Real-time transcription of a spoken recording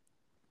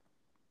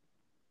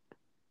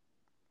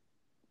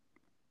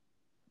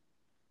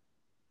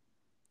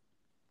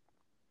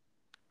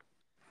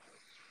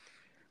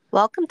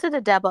Welcome to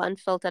the Deba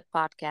Unfiltered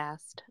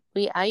podcast.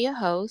 We are your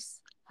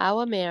hosts,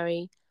 Awa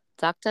Mary,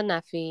 Dr.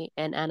 Nafi,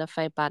 and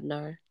Anafai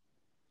Badner.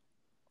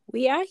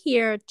 We are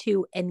here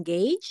to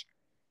engage,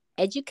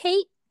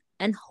 educate,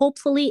 and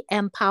hopefully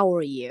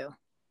empower you.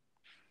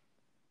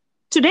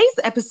 Today's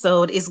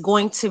episode is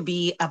going to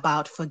be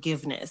about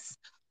forgiveness.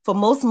 For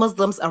most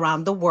Muslims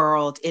around the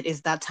world, it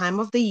is that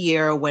time of the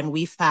year when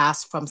we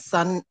fast from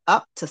sun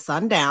up to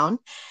sundown,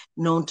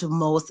 known to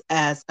most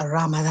as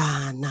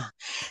Ramadan.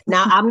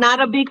 Now, I'm not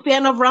a big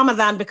fan of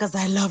Ramadan because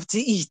I love to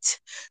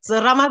eat.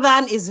 So,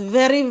 Ramadan is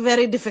very,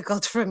 very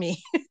difficult for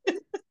me.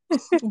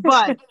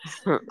 But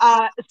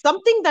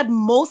something that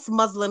most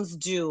Muslims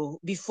do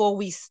before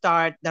we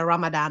start the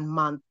Ramadan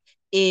month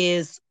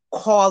is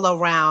call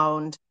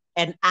around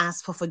and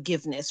ask for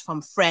forgiveness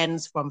from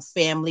friends, from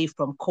family,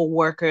 from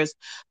coworkers,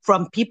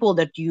 from people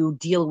that you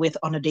deal with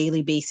on a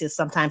daily basis,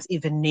 sometimes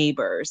even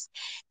neighbors.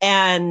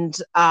 And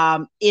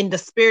in the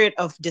spirit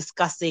of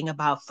discussing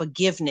about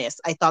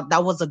forgiveness, I thought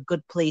that was a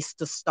good place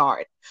to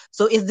start.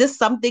 So, is this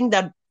something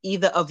that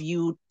either of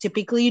you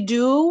typically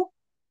do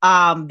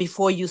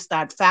before you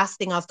start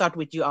fasting? I'll start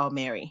with you, Al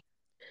Mary.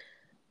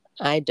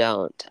 I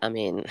don't. I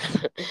mean,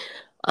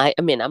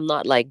 I'm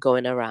not like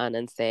going around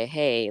and say,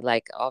 hey,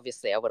 like,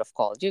 obviously, I would have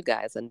called you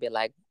guys and be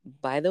like,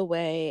 by the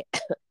way,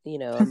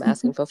 I'm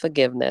asking for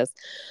forgiveness.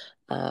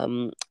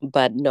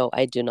 But no,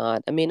 I do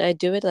not. I mean, I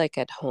do it like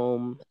at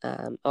home,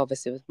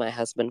 obviously with my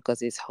husband because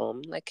he's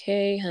home. Like,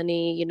 hey,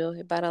 honey,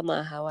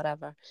 baramaha,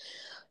 whatever.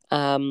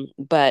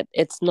 But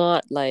it's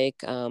not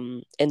like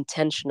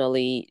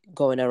intentionally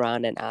going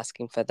around and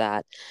asking for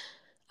that.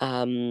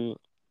 Um,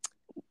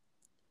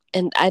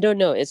 and I don't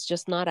know, it's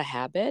just not a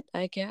habit,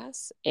 I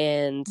guess.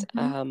 And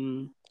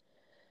Mhm.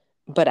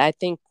 but I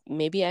think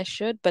maybe I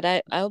should, but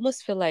I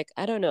almost feel like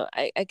I don't know.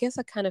 I guess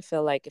I kind of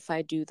feel like if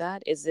I do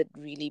that, is it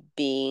really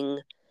being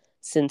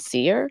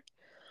sincere?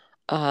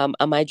 Am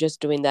I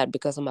just doing that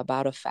because I'm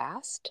about to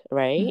fast,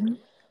 right? Mhm.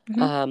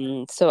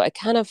 Mhm. So I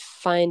kind of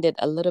find it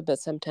a little bit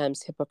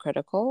sometimes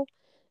hypocritical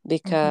Mhm.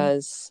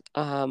 because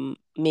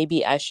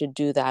maybe I should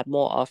do that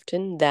more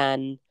often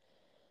than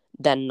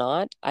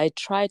not. I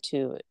try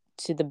to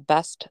the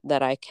best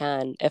that I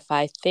can. If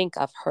I think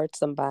I've hurt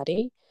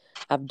somebody,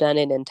 I've done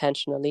it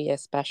intentionally,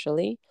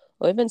 especially,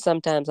 or even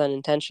sometimes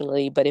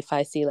unintentionally. But if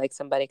I see like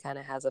somebody kind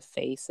of has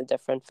a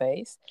different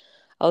face,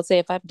 I'll say,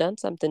 if I've done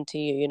something to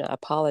you,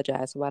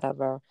 apologize,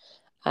 whatever.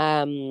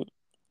 Um,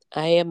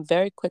 I am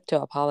very quick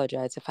to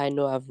apologize if I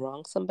know I've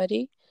wronged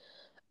somebody.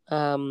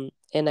 And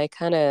I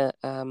kind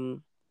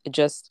of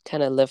just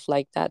kind of live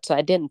like that. So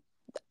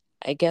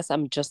I guess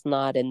I'm just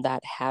not in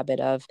that habit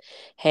of,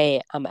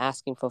 hey, I'm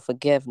asking for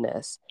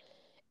forgiveness.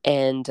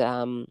 And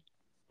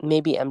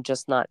maybe I'm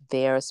just not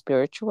there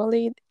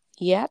spiritually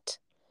yet,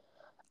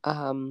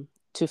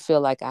 to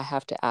feel like I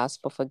have to ask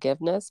for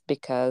forgiveness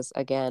because,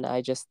 again,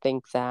 I just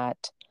think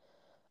that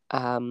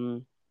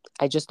um,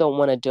 I just don't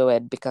want to do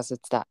it because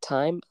it's that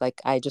time. Like,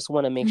 I just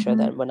want to make sure Mhm.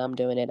 that when I'm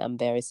doing it, I'm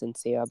very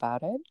sincere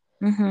about it.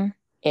 Mhm.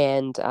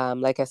 And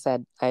like I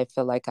said, I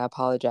feel like I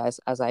apologize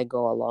as I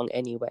go along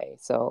anyway.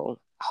 So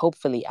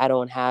hopefully, I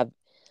don't have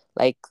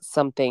like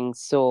something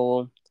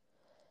so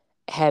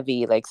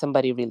heavy, like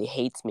somebody really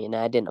hates me and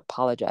I didn't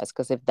apologize.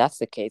 Because if that's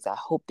the case, I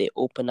hope they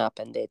open up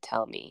and they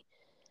tell me,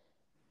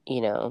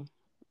 you know,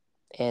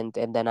 and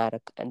then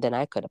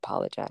I could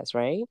apologize,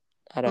 right?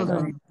 I don't know.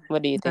 Mhm. Right.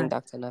 What do you think, Right.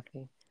 Dr.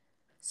 Nuffy?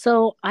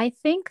 So I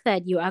think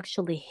that you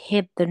actually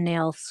hit the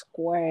nail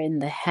square in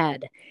the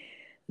head.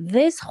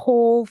 This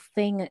whole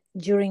thing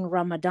during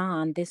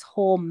Ramadan, this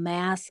whole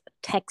mass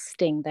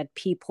texting that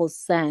people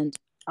send,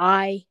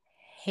 I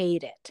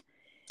hate it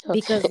Okay,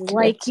 because, me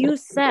like too. you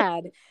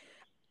said,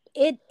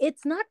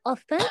 it's not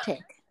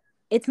authentic.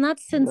 It's not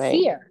Right,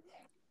 sincere.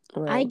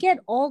 I right. get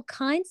all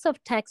kinds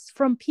of texts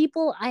from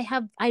people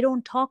I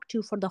don't talk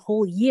to for the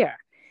whole year.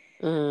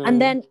 And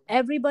Mm, then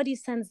everybody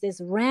sends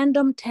this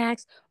random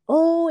text.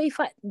 Oh, if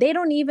I they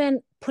don't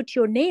even put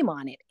your name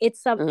on it.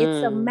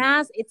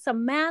 mm, It's a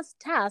mass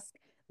task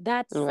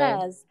that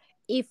right, says,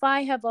 if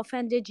I have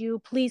offended you,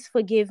 please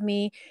forgive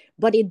me.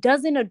 But it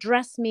doesn't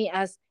address me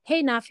as,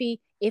 hey Nafi,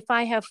 if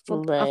I have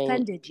right,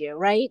 offended you,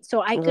 right?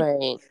 So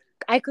right.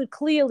 I could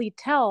clearly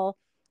tell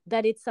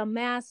that it's a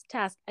mass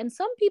task. And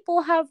some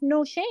people have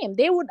no shame.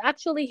 They would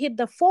actually hit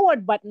the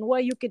forward button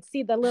where you could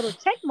see the little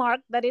check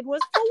mark that it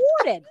was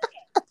forwarded.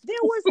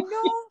 There was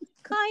no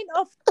kind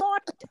of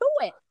thought to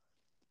it.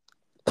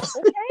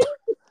 Okay?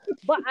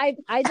 But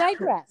I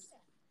digress.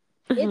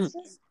 It's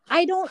just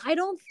I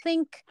don't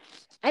think,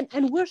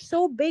 and we're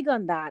so big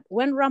on that.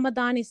 When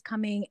Ramadan is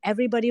coming,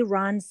 everybody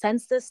runs,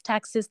 sends this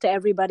taxes to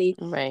everybody.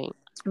 Right.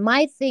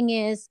 My thing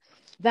is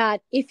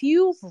that if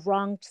you've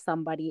wronged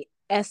somebody,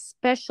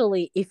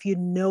 especially if you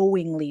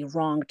knowingly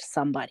wronged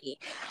somebody,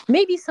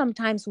 maybe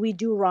sometimes we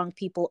do wrong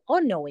people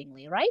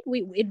unknowingly, right?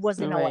 It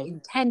wasn't our Right.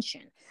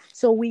 intention.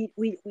 So we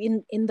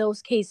in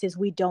those cases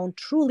we don't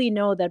truly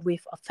know that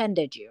we've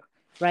offended you,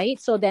 right?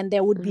 So then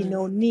there would be Mm,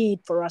 no need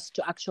for us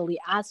to actually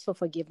ask for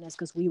forgiveness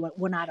because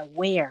we're not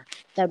aware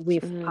that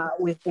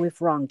mm,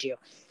 we've wronged you.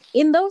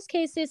 In those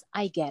cases,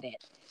 I get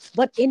it.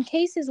 But in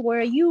cases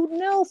where you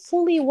know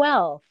fully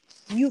well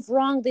you've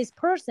wronged this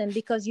person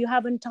because you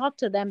haven't talked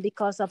to them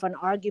because of an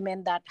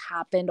argument that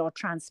happened or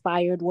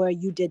transpired where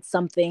you did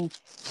something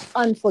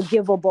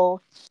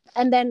unforgivable.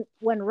 And then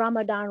when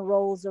Ramadan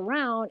rolls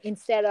around,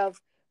 instead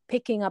of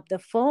picking up the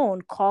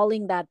phone,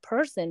 calling that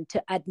person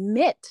to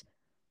admit,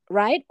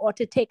 right, or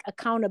to take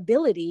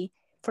accountability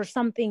for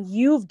something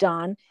you've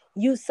done,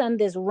 you send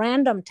this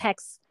random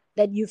text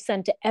that you've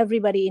sent to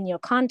everybody in your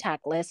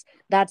contact list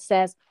that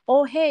says,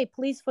 oh, hey,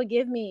 please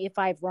forgive me if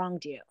I've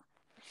wronged you.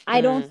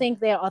 I don't Mm, think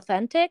they're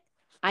authentic.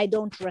 I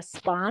don't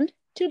respond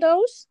to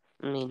those.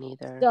 me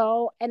neither.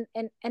 So,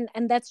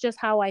 and that's just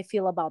how I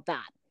feel about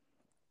that.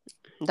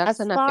 That's As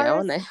enough.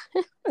 far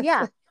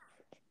Yeah,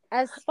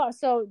 as, yeah,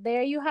 so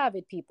there you have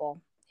it,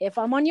 people. If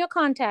I'm on your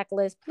contact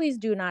list, please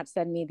do not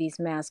send me these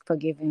mask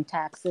forgiving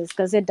taxes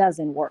because it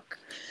doesn't work.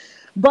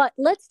 But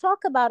let's talk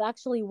about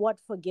actually what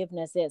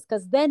forgiveness is,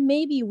 because then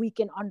maybe we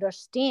can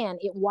understand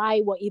it,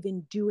 why we're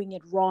even doing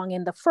it wrong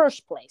in the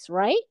first place,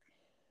 right?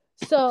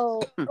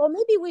 So, or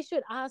maybe we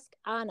should ask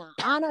Anna.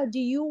 Anna, do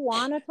you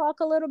want to talk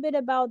a little bit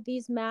about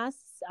these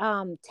mass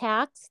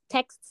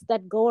texts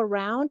that go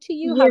around to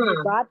you? Have you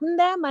Yeah. gotten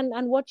them,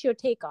 and what's your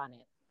take on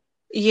it?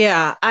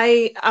 Yeah,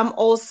 I am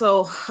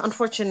also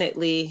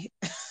unfortunately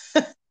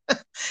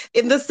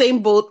in the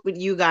same boat with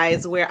you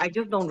guys where I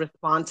just don't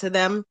respond to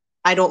them.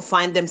 I don't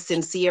find them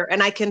sincere.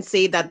 And I can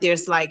say that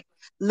there's like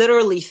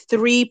literally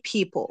three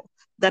people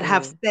that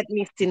have Mm, sent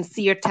me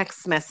sincere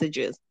text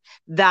messages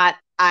that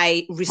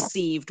I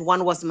received.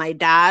 One was my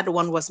dad,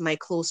 one was my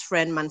close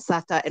friend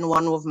Mansata, and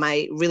one of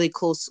my really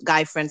close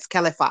guy friends,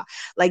 Khalifa.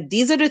 Like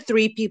these are the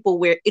three people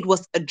where it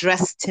was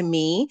addressed to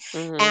me.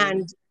 mm,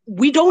 And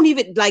we don't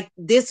even like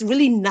there's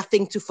really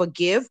nothing to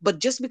forgive, but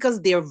just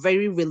because they're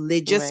very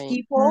religious right.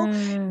 people,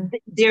 Mm,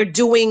 they're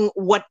doing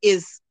what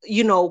is,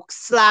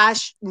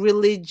 slash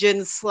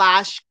religion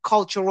slash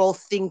cultural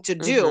thing to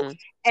do. Mm-hmm.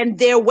 And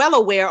they're well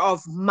aware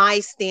of my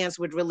stance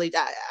with religion.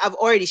 I've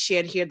already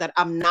shared here that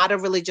I'm not a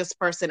religious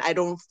person. I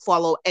don't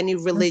follow any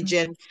mhm,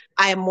 religion.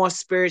 I am more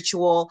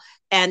spiritual.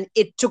 And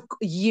it took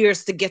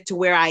years to get to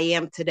where I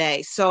am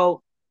today.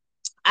 So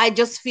I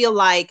just feel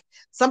like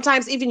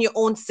sometimes even your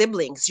own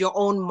siblings, your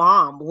own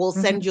mom will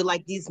send mhm, you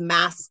like these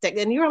mass text,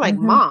 and you're like, mhm,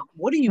 Mom,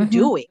 what are you mhm,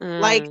 doing?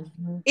 Like,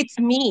 Mm, it's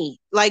me.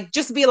 Like,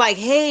 just be like,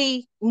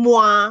 hey,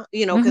 moi,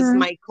 because mhm,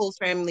 my close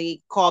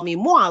family call me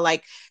moi,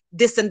 like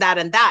this and that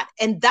and that.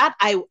 And that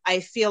I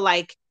feel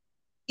like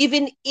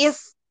even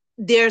if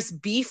there's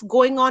beef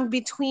going on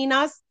between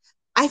us,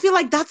 I feel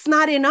like that's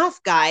not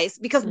enough, guys,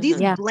 because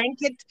these mm-hmm. yeah.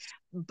 blanket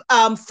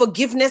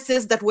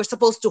forgivenesses that we're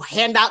supposed to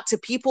hand out to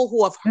people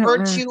who have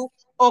hurt Mm-mm. you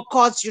or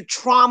caused you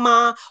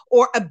trauma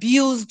or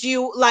abused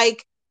you.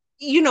 Like,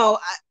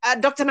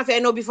 Dr. Nafi, I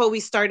know before we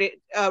started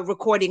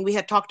recording, we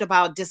had talked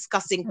about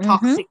discussing Mhm,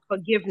 toxic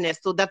forgiveness.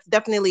 So that's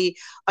definitely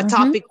a mhm,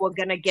 topic we're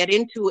going to get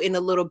into in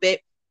a little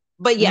bit.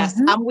 But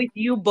yes, mhm, I'm with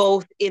you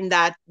both in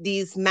that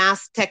these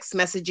mass text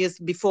messages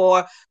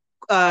before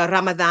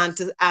Ramadan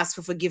to ask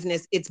for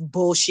forgiveness, it's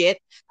bullshit.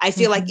 I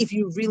feel like mhm. if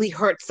you really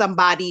hurt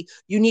somebody,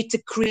 you need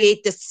to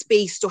create the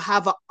space to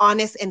have an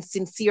honest and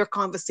sincere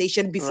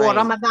conversation before Right.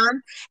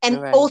 Ramadan and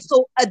Right.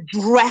 also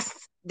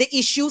address the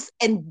issues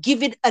and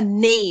give it a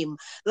name.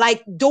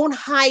 Like, don't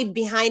hide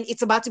behind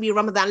it's about to be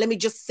Ramadan. Let me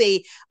just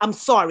say, I'm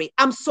sorry.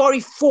 I'm sorry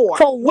for.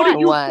 For What are what?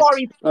 you What?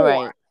 sorry for?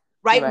 Right.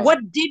 Right? Right.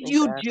 What did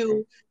you Exactly.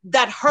 do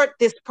that hurt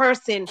this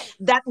person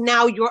that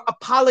now you're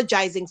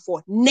apologizing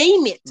for?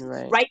 Name it,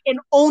 Right. right? And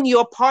own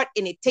your part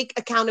in it. Take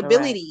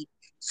Correct. accountability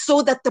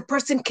so that the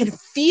person can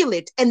feel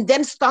it and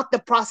then start the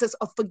process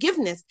of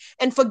forgiveness.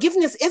 And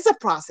forgiveness is a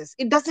process,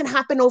 it doesn't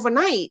happen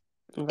overnight.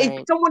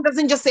 Right. Someone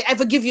doesn't just say, I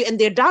forgive you, and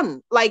they're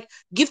done. Like,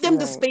 give them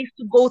the Right. space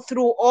to go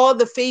through all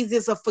the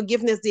phases of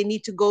forgiveness they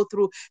need to go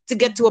through to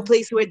get to a Mhm,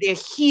 place where they're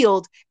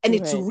healed and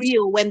it's Right.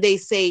 real when they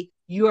say,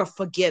 you're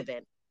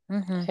forgiven.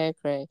 mhm, I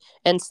agree.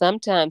 And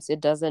sometimes it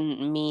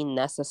doesn't mean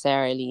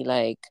necessarily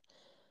like,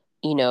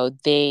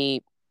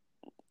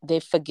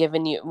 they've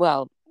forgiven you.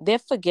 Well,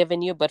 they've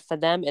forgiven you, but for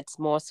them it's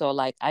more so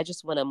like, I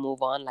just want to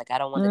move on. Like, I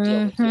don't want to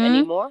deal with you mhm,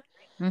 anymore.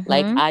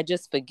 Like, mhm. I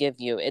just forgive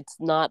you. It's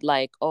not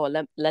like, oh,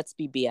 let's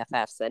be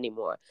BFFs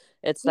anymore.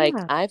 It's like,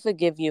 Yeah. I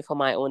forgive you for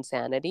my own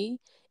sanity,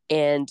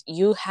 and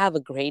you have a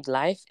great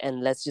life,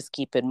 and let's just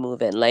keep it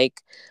moving.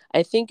 Like,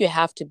 I think you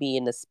have to be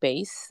in a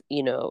space,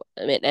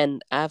 I mean,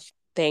 and I've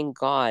thank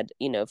God,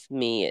 for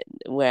me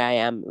where I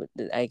am.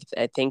 I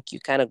think you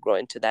kind of grow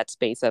into that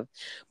space of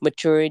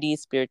maturity,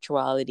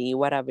 spirituality,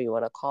 whatever you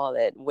want to call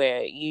it,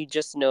 where you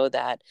just know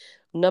that,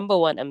 number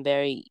one,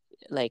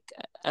 like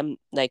I'm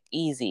like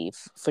easy,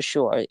 for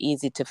sure,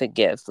 easy to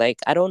forgive. Like,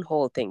 I don't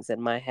hold things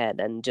in my head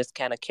and just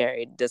kind of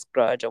carry this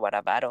grudge or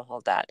whatever. I don't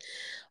hold that.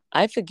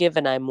 I forgive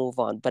and I move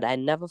on, but I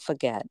never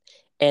forget.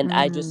 And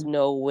I just Mm,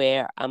 know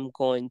where I'm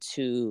going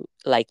to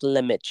like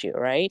limit you,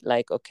 right?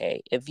 Like,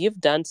 okay, if you've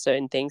done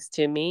certain things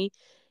to me,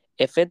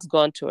 if it's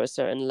gone to a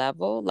certain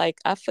level, like,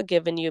 I've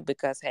forgiven you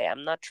because, hey,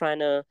 I'm not trying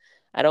to,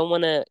 I don't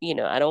want to,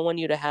 I don't want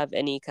you to have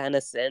any kind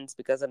of sins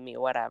because of me,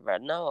 whatever.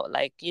 No,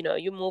 like,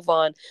 you move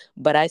on,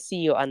 but I see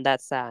you on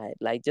that side.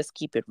 Like, just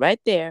keep it right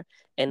there,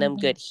 and I'm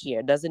Mm-hmm. good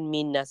here. Doesn't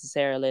mean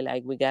necessarily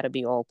like we got to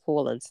be all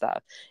cool and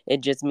stuff.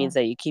 It just means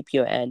that you keep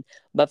your end.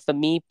 But for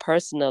me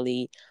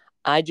personally,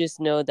 I just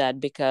know that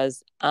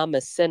because I'm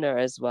a sinner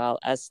as well,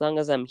 as long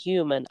as I'm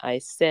human, I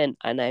sin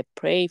and I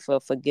pray for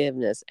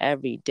forgiveness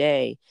every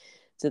day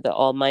to the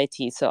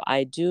Almighty. So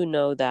I do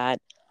know that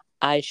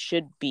I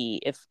should be,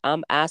 if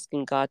I'm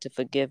asking God to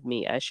forgive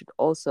me, I should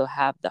also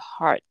have the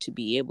heart to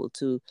be able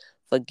to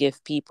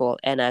forgive people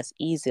and as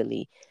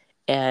easily.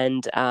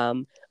 And,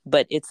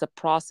 but it's a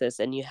process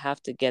and you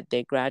have to get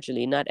there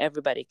gradually. Not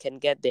everybody can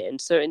get there, and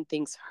certain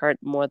things hurt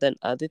more than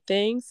other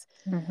things.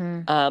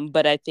 Mm-hmm.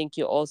 But I think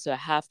you also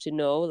have to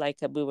know, like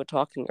we were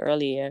talking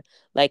earlier,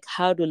 like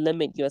how to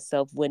limit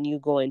yourself when you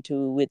go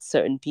into with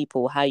certain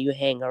people, how you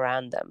hang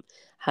around them,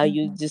 how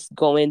you Mm-hmm. just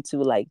go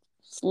into like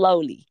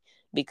slowly.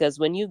 Because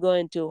when you go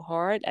into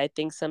hard, I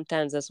think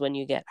sometimes that's when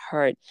you get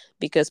hurt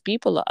because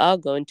people are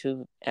going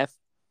to F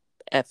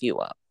you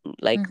up.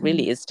 Like, Mm-hmm.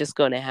 really, it's just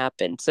going to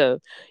happen.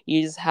 So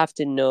you just have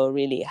to know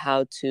really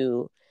how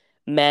to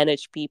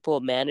manage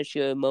people, manage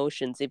your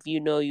emotions. If you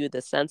know you're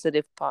the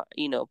sensitive part,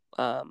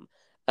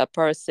 a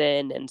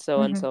person, and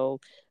so and Mm-hmm. so,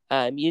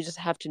 you just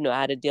have to know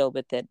how to deal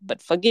with it.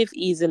 But forgive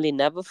easily,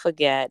 never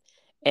forget,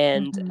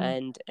 and Mm-hmm.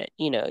 and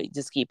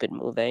just keep it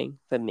moving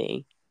for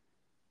me.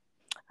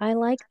 I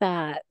like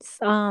that.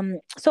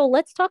 So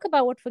let's talk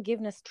about what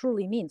forgiveness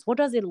truly means. What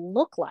does it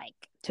look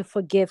like to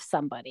forgive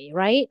somebody,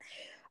 right?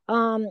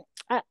 Um,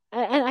 and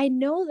I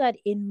know that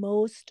in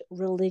most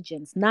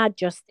religions, not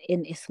just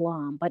in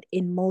Islam, but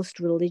in most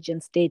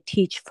religions, they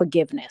teach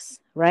forgiveness,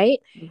 right?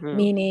 Hmm.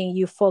 Meaning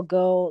you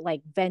forego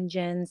like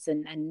vengeance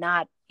and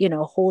not,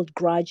 hold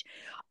grudge.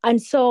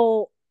 And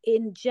so,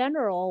 in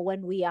general,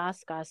 when we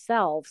ask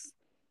ourselves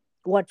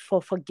what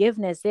for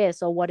forgiveness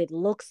is or what it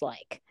looks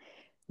like,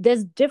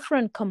 there's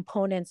different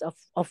components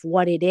of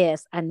what it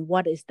is and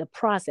what is the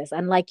process.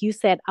 And like you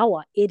said,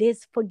 Awa, it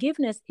is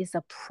forgiveness is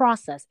a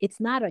process. It's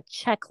not a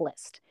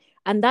checklist.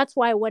 And that's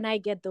why when I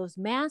get those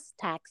mass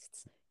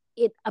texts,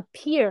 it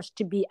appears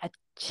to be a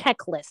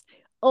checklist.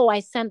 Oh, I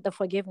sent the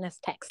forgiveness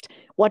text.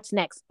 What's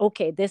next?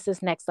 Okay, this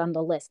is next on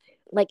the list.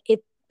 Like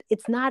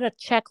it's not a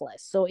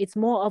checklist. So it's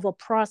more of a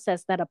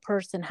process that a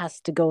person has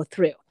to go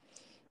through.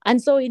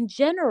 And so, in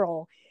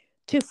general,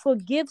 to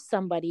forgive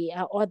somebody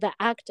or the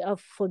act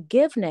of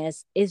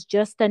forgiveness is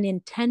just an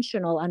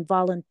intentional and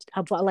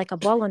like a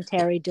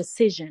voluntary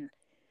decision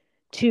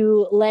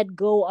to let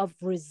go of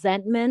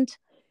resentment,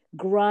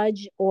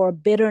 grudge, or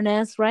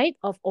bitterness, right?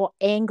 Or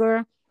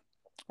anger,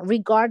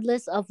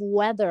 regardless of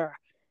whether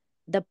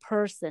the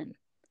person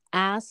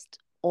asked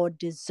or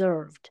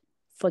deserved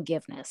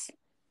forgiveness.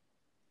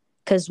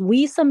 Because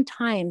we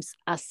sometimes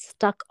are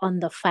stuck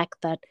on the fact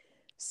that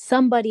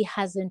somebody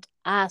hasn't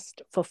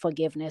asked for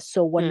forgiveness,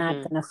 so we're not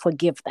Hmm. going to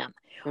forgive them.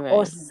 Or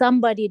Right.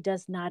 somebody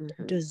does not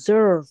Hmm.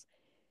 deserve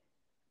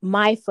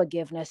my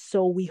forgiveness,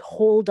 so we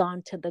hold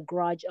on to the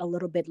grudge a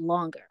little bit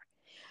longer.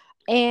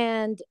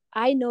 And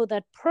I know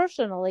that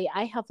personally,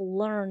 I have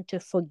learned to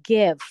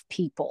forgive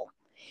people,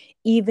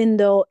 even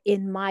though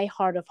in my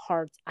heart of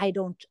hearts, I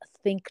don't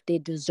think they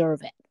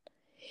deserve it.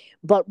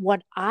 But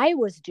what I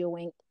was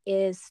doing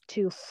is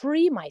to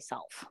free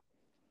myself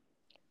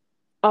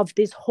of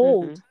this Hmm.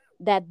 hold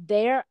that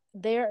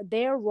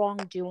their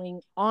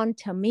wrongdoing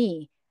onto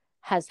me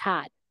has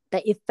had,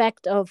 the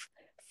effect of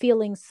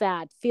feeling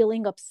sad,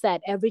 feeling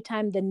upset every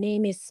time the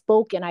name is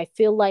spoken. I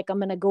feel like I'm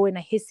going to go in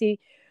a hissy,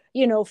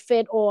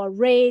 fit or a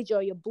rage,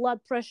 or your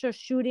blood pressure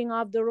shooting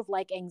off the roof,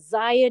 like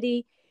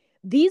anxiety.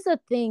 These are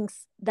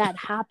things that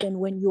happen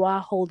when you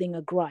are holding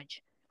a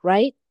grudge,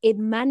 right? It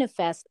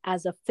manifests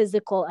as a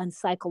physical and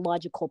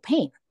psychological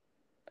pain.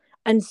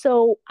 And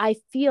so I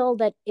feel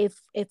that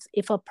if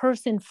a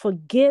person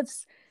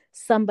forgives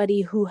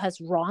somebody who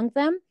has wronged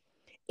them,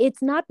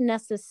 it's not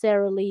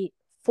necessarily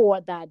for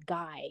that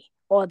guy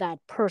or that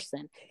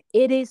person.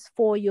 It is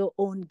for your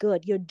own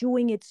good. You're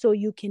doing it so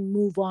you can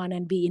move on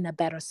and be in a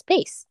better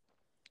space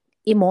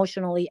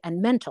emotionally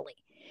and mentally.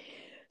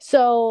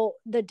 So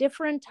the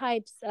different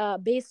types,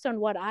 based on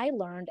what I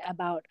learned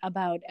about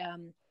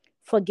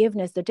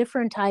forgiveness, the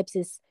different types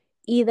is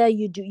either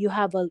you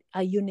have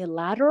a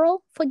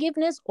unilateral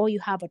forgiveness or you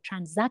have a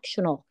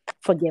transactional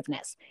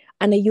forgiveness.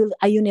 And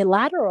a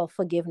unilateral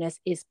forgiveness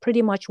is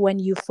pretty much when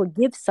you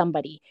forgive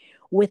somebody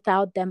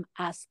without them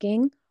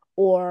asking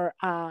or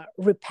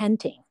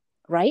repenting,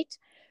 right?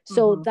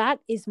 So Mm-hmm. that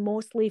is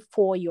mostly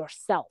for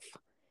yourself.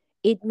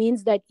 It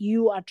means that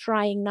you are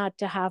trying not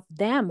to have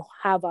them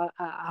have a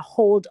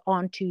hold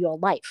on to your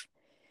life.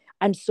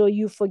 And so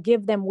you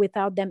forgive them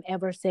without them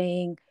ever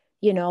saying,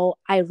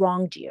 I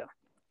wronged you.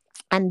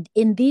 And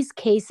in these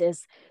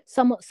cases,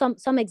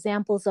 some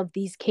examples of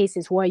these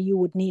cases where you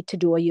would need to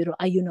do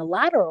a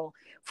unilateral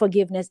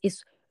forgiveness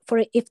is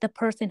for if the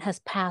person has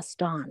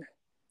passed on.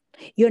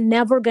 You're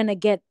never going to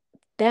get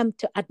them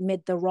to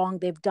admit the wrong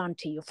they've done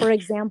to you. For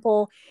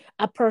example,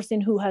 a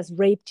person who has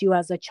raped you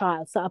as a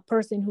child, so a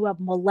person who have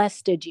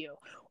molested you,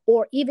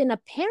 or even a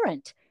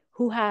parent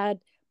who had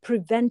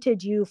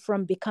prevented you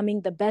from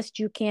becoming the best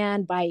you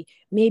can by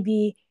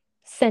maybe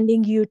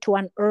sending you to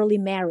an early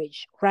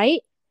marriage,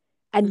 right?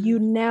 And you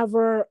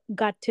never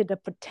got to the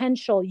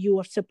potential you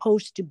were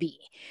supposed to be.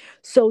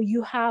 So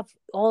you have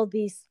all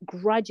these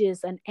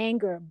grudges and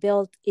anger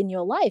built in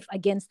your life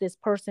against this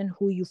person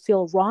who you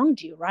feel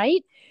wronged you,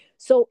 right?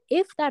 So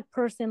if that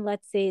person,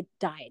 let's say,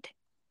 died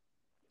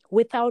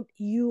without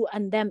you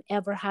and them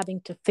ever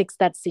having to fix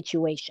that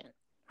situation,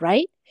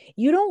 right?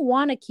 You don't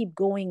want to keep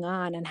going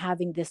on and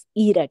having this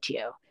eat at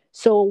you.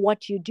 So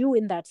what you do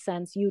in that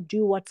sense, you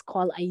do what's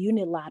called a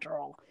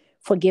unilateral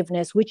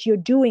forgiveness, which you're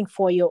doing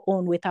for your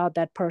own without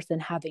that person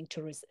having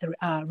to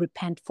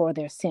repent for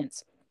their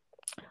sins.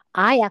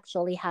 I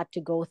actually had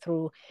to go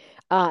through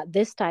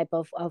this type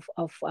of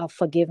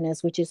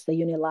forgiveness, which is the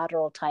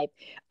unilateral type.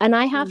 And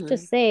I have to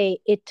say,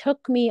 it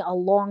took me a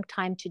long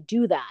time to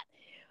do that.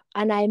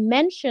 And I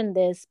mentioned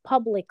this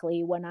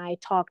publicly when I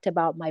talked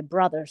about my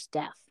brother's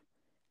death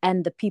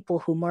and the people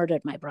who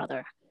murdered my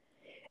brother.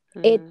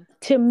 It,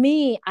 to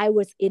me, I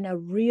was in a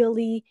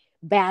really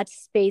bad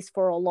space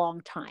for a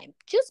long time,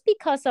 just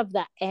because of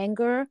the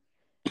anger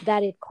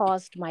that it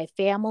caused my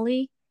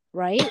family,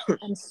 right?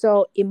 And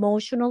so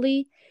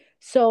emotionally.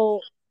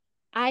 So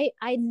I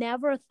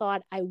never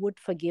thought I would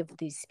forgive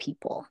these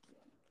people.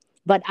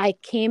 But I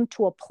came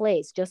to a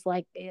place, just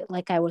like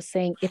I was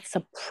saying, it's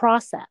a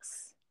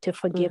process to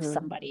forgive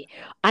somebody.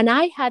 And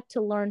I had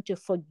to learn to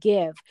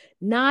forgive,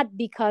 not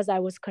because I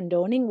was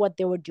condoning what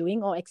they were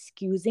doing or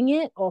excusing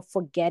it or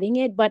forgetting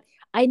it, but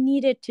I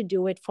needed to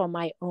do it for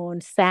my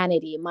own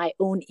sanity, my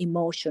own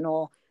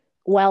emotional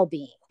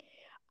well-being.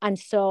 And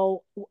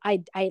so I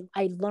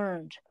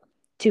learned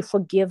to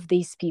forgive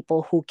these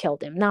people who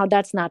killed him. Now,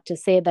 that's not to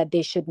say that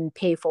they shouldn't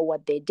pay for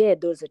what they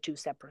did. Those are two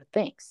separate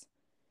things.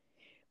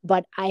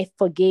 But I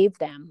forgave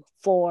them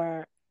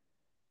for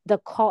the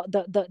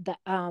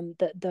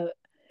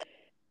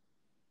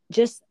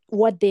just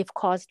what they've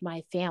caused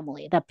my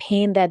family, the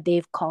pain that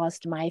they've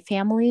caused my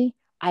family.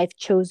 I've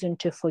chosen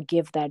to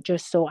forgive that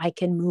just so I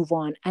can move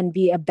on and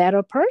be a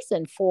better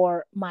person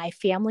for my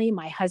family,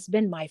 my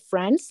husband, my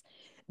friends.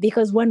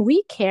 Because when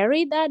we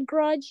carry that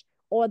grudge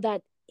or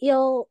that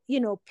ill,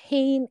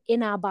 pain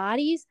in our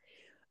bodies,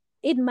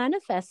 it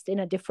manifests in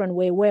a different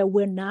way where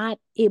we're not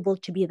able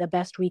to be the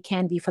best we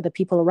can be for the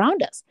people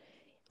around us,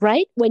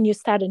 right? When you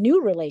start a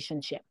new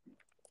relationship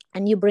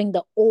and you bring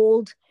the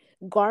old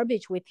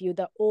garbage with you,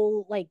 the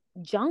old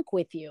junk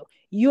with you,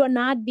 you are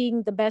not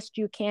being the best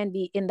you can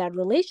be in that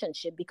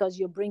relationship because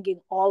you're bringing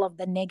all of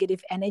the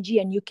negative energy.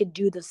 And you could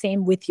do the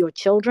same with your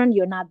children.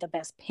 You're not the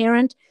best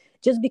parent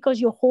just because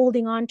you're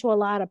holding on to a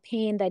lot of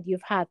pain that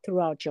you've had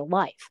throughout your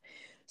life.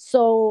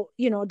 So,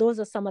 those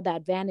are some of the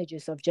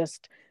advantages of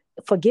just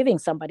forgiving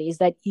somebody, is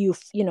that you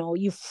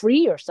free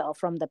yourself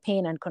from the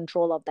pain and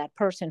control of that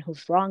person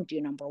who's wronged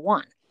you, number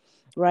one,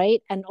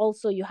 right? And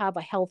also you have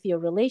a healthier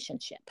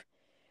relationship.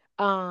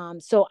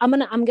 So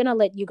I'm gonna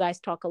let you guys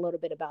talk a little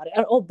bit about it.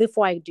 Oh,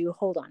 before I do,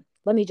 hold on,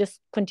 let me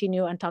just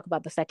continue and talk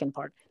about the second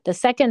part. The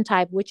second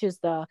type, which is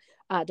the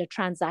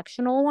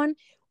transactional one,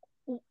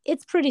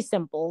 it's pretty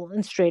simple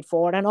and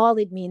straightforward. And all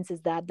it means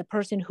is that the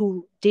person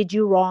who did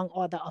you wrong,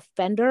 or the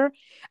offender,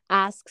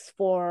 asks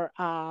for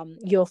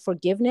your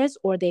forgiveness,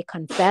 or they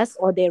confess,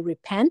 or they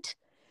repent.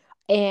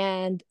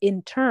 And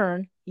in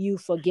turn, you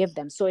forgive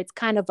them. So it's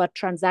kind of a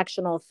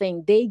transactional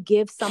thing. They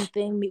give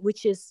something,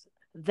 which is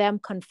them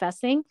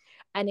confessing.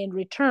 And in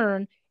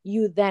return,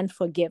 you then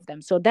forgive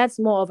them. So that's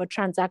more of a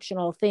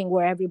transactional thing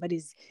where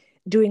everybody's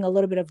doing a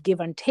little bit of give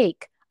and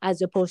take,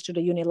 as opposed to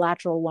the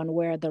unilateral one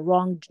where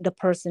the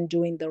person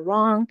doing the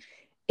wrong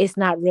is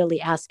not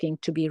really asking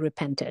to be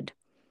repented.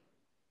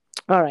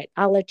 All right,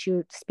 I'll let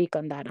you speak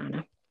on that,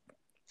 Anna.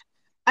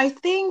 I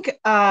think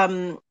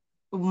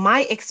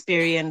my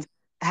experience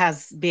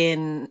has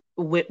been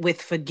with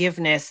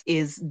forgiveness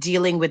is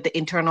dealing with the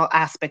internal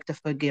aspect of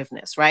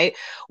forgiveness, right?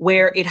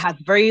 Where it has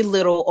very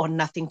little or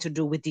nothing to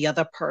do with the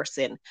other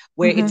person,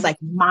 where it's like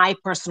my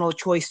personal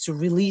choice to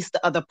release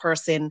the other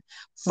person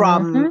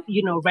from,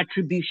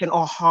 retribution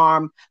or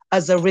harm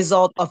as a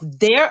result of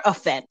their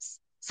offense.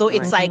 So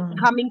it's like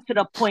coming to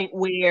the point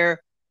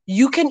where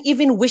you can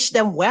even wish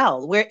them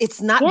well, where it's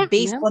not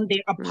based on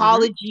their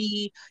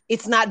apology.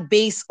 It's not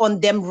based on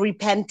them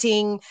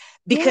repenting,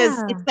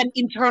 because it's an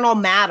internal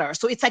matter.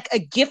 So it's like a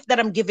gift that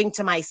I'm giving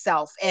to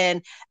myself.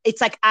 And it's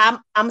like,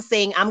 I'm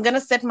saying I'm going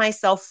to set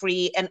myself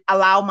free and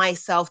allow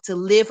myself to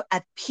live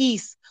at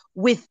peace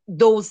with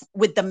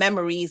the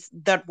memories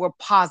that were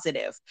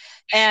positive.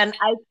 And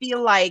I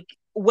feel like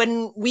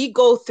when we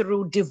go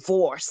through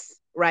divorce,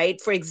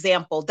 right? For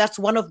example, that's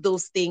one of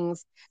those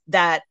things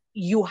that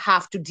you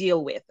have to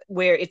deal with,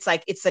 where it's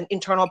like it's an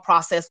internal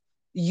process,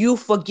 you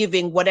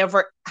forgiving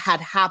whatever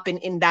had happened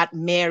in that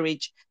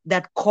marriage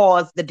that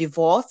caused the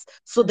divorce,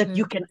 so that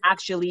you can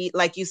actually,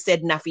 like you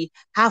said, Nafi,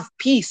 have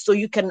peace, so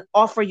you can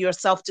offer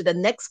yourself to the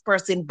next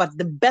person, but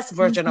the best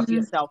version of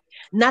yourself,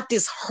 not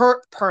this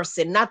hurt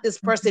person, not this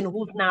person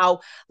who's now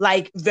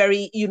like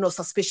very,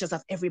 suspicious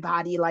of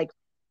everybody, like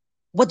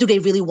what do they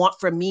really want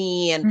from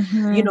me? And,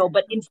 Mm-hmm.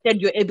 but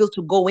instead you're able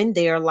to go in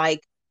there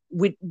like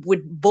with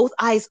both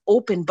eyes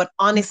open, but Mm-hmm.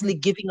 honestly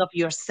giving up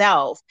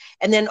yourself.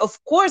 And then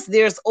of course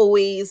there's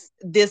always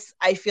this,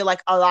 I feel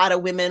like a lot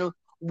of women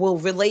will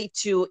relate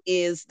to,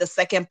 is the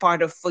second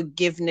part of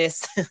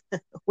forgiveness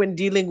when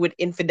dealing with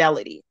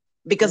infidelity.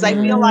 Because I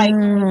feel like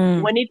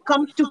Mm. when it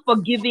comes to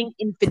forgiving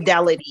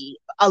infidelity,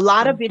 a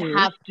lot of it Mm-hmm.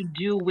 has to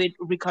do with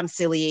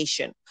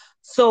reconciliation.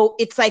 So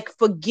it's like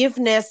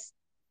forgiveness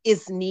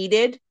is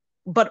needed,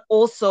 but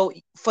also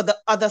for the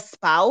other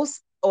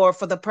spouse or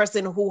for the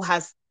person who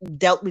has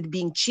dealt with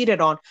being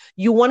cheated on,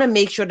 you want to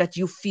make sure that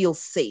you feel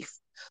safe.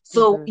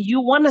 So Mm-hmm.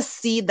 you want to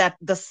see that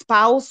the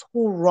spouse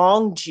who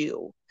wronged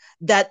you,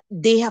 that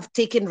they have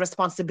taken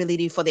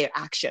responsibility for their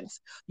actions.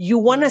 You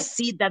want to Right.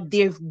 see that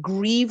they've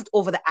grieved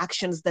over the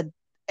actions that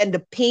and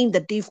the pain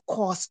that they've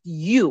caused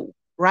you,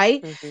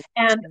 right? Mm-hmm.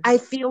 And I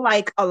feel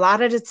like a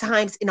lot of the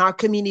times in our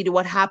community,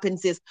 what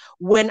happens is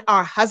when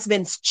our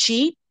husbands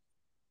cheat,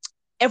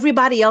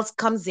 everybody else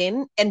comes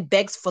in and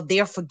begs for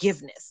their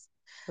forgiveness.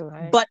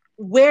 Right. But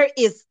where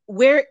is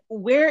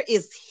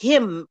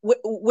him?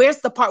 Where's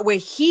the part where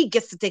he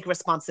gets to take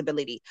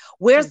responsibility?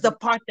 Where's the Mm-hmm.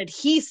 part that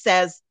he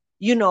says,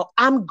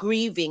 I'm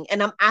grieving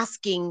and I'm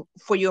asking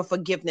for your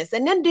forgiveness?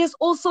 And then there's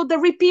also the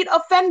repeat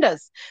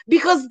offenders,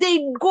 because they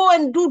go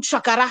and do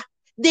chakara.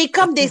 They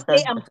come, they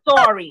say, I'm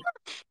sorry,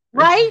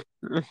 right?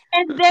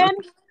 And then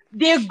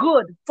they're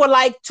good for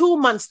like 2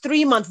 months,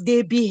 3 months,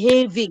 they're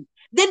behaving.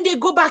 Then they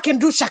go back and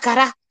do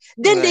shakara.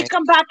 Then they Right.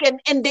 come back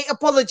and they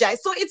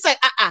apologize. So it's like,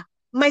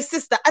 my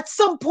sister, at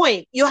some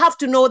point, you have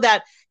to know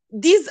that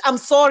these I'm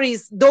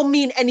sorries don't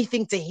mean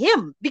anything to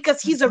him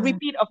because he's a Mm-hmm.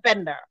 repeat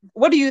offender.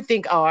 What do you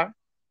think, R?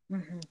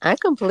 Mm-hmm. I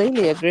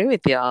completely agree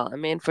with y'all. I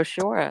mean, for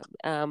sure.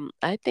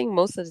 I think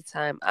most of the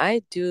time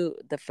I do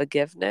the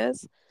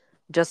forgiveness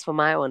just for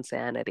my own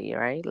sanity,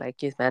 right?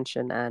 Like you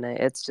mentioned, Anna,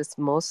 it's just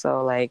more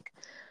so like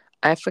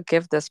I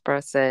forgive this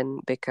person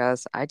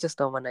because I just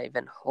don't want to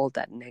even hold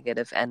that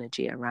negative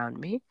energy around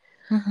me.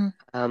 Mm-hmm.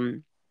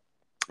 Um,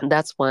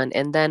 that's one.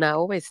 And then I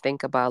always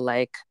think about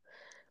like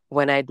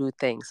when I do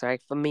things,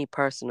 right? For me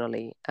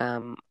personally,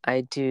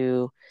 I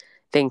do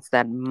things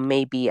that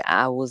maybe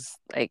I was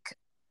like,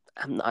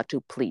 I'm not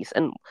too pleased.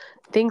 And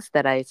things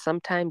that I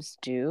sometimes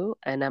do,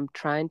 and I'm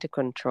trying to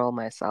control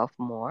myself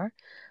more.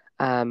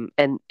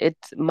 And it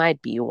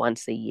might be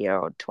once a year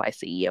or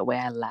twice a year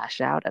where I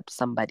lash out at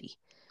somebody.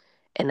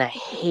 And I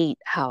hate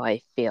how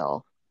I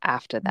feel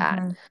after that.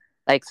 Mm-hmm.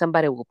 Like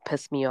somebody will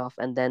piss me off,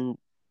 and then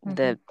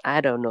Mm-hmm.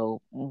 I don't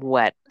know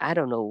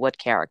what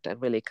character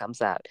really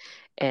comes out.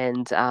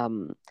 And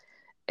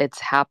it's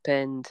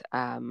happened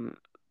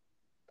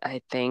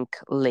I think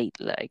late,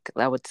 like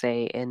I would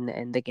say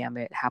in the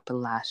Gambia. It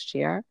happened last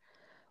year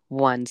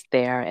once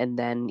there, and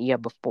then year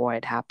before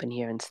it happened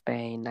here in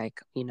Spain,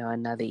 like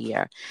another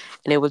year.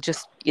 And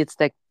it's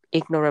like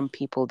ignorant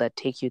people that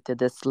take you to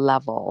this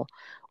level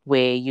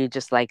where you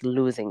just like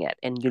losing it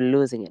and you're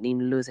losing it and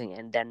you're losing it,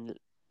 and then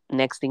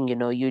next thing you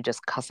know you're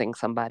just cussing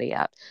somebody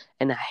out.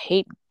 And I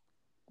hate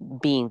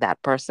being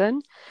that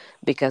person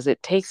because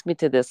it takes me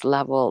to this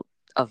level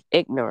of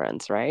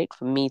ignorance, right?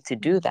 For me to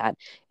do that.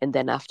 And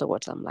then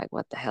afterwards, I'm like,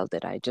 what the hell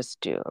did I just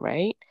do,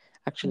 right?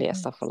 Actually, I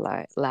Mm-hmm.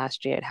 suffered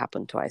last year. It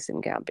happened twice in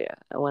Gambia,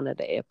 one at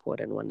the airport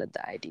and one at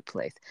the ID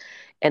place.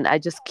 And I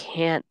just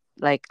can't,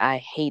 like, I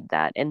hate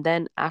that. And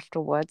then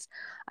afterwards,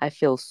 I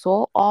feel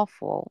so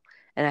awful.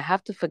 And I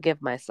have to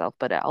forgive myself,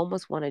 but I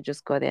almost want to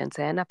just go there and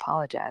say and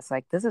apologize.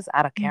 Like, this is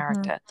out of Mm-hmm.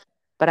 character.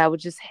 But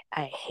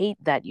I hate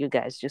that you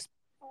guys just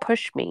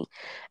push me,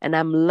 and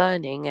I'm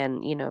learning.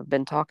 And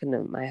been talking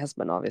to my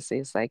husband, obviously.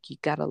 It's like you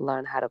got to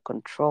learn how to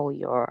control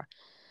your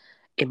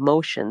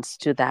emotions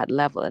to that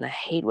level. And I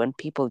hate when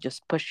people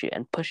just push you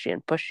and push you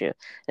and push you.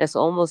 And it's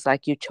almost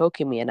like you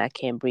choking me and I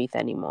can't breathe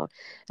anymore.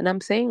 And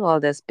I'm saying all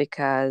this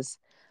because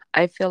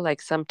I feel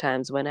like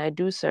sometimes when I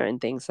do certain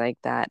things like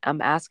that,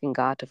 I'm asking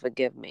God to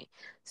forgive me.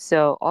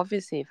 So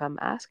obviously, if I'm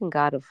asking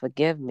God to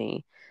forgive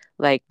me,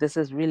 like this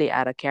is really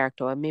out of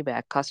character, or maybe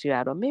I cuss you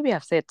out, or maybe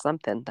I've said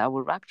something that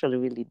would actually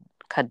really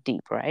cut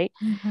deep, right?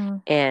 Mm-hmm.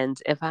 And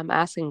if I'm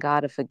asking God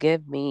to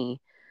forgive me,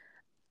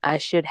 I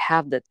should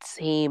have that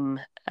same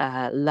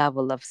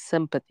level of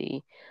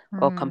sympathy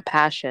or Mm-hmm.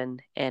 compassion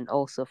and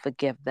also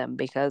forgive them,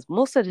 because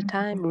most of the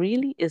time,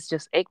 really, it's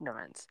just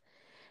ignorance.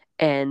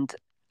 And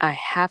I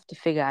have to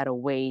figure out a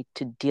way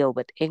to deal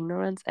with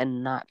ignorance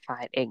and not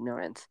fight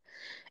ignorance.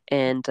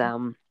 And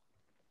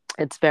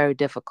it's very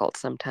difficult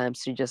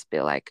sometimes to just be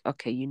like,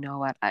 okay, you know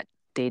what?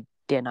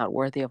 They're not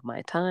worthy of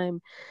my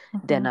time.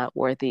 They're Mm-hmm. not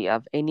worthy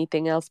of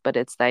anything else. But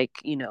it's like,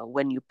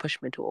 when you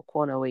push me to a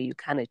corner where you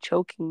kind of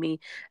choking me,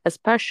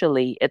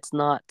 especially, it's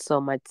not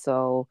so much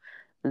so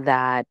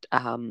that,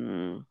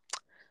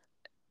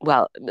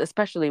 well,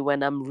 especially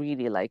when I'm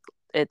really like,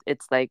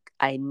 it's like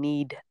I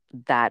need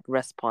that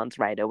response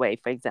right away.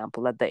 For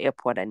example, at the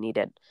airport, I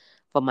needed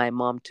for my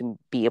mom to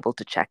be able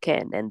to check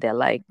in, and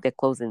they're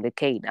closing the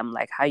gate. I'm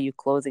like, how are you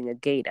closing a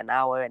gate an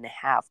hour and a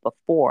half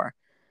before?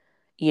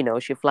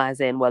 she flies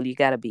in, well, you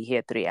got to be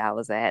here 3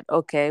 hours ahead.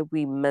 Okay,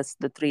 we missed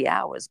the 3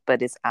 hours,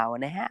 but it's hour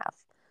and a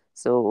half.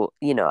 So,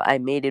 I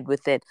made it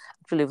within,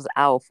 actually, it was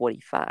hour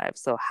 45.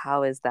 So,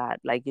 how is that?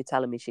 Like, you're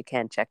telling me she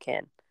can't check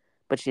in,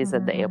 but she's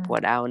at the Mm,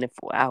 airport hour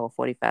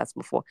 45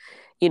 before,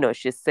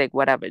 she's sick,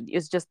 whatever.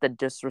 It's just the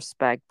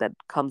disrespect that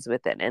comes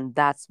with it. And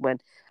that's when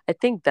I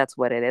think that's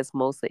what it is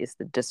mostly, is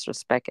the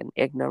disrespect and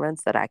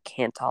ignorance that I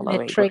can't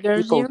it tolerate. When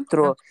triggers people you.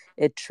 throw,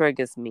 it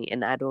triggers me,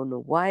 and I don't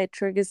know why it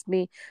triggers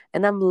me.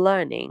 And I'm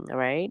learning,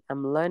 right?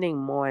 I'm learning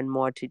more and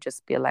more to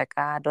just be like,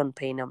 don't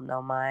pay them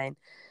no mind.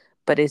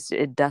 But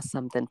it does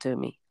something to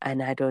me,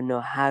 and I don't know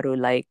how to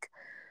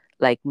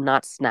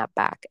not snap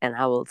back, and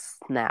I will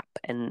snap,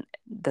 and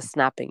the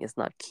snapping is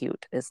not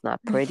cute, it's not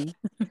pretty,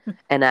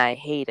 and I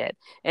hate it.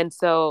 And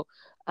so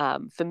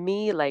for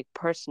me, like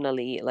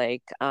personally,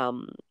 like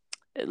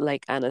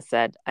Anna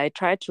said, I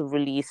try to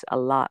release a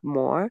lot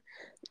more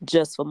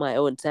just for my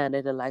own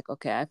sanity. Like,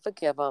 okay, I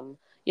forgive them.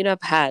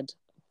 I've had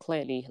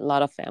clearly a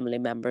lot of family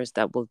members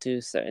that will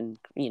do certain,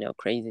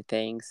 crazy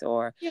things,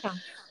 or Yeah.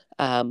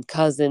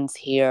 cousins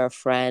here,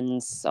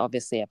 friends.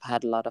 Obviously, I've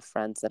had a lot of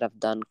friends that have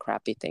done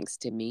crappy things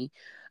to me.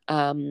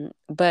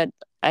 But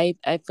I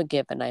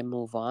forgive and I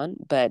move on.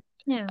 But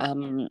Yeah.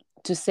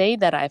 to say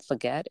that I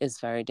forget is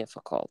very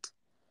difficult,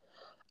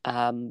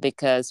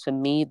 because for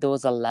me,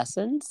 those are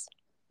lessons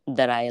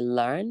that I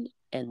learn.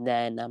 And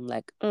then I'm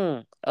like,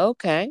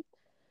 okay,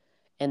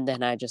 and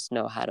then I just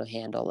know how to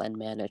handle and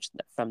manage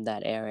from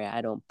that area.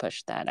 I don't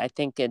push that. I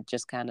think it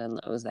just kind of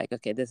was like,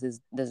 okay, this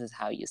is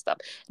how you stop.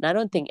 And I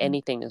don't think Mhm.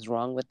 anything is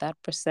wrong with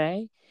that per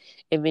se,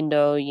 even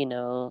though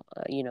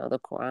the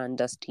Quran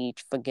does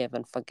teach forgive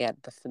and forget.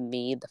 But for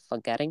me, the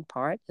forgetting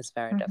part is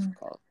very Mhm.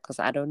 difficult, because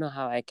I don't know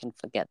how I can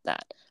forget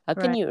that. How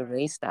can Right. you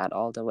erase that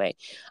all the way?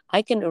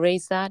 I can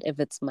erase that if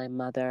it's my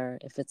mother,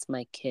 if it's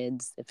my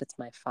kids, if it's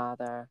my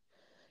father,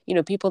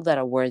 people that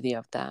are worthy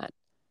of that,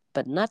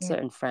 but not Yeah.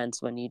 certain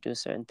friends when you do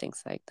certain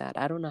things like that.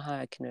 I don't know how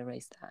I can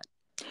erase that.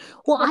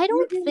 Well, But I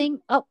don't even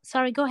think. Oh,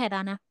 sorry. Go ahead,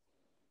 Anna.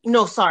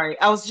 no, sorry.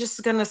 I was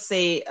just gonna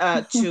say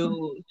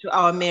to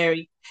our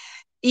Mary,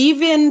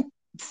 even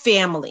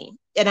family,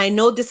 and I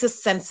know this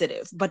is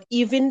sensitive, but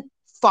even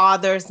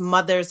fathers,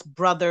 mothers,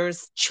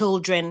 brothers,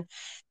 children,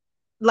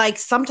 like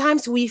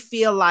sometimes we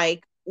feel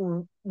like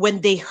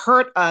when they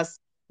hurt us,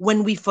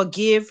 when we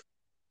forgive,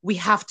 we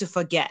have to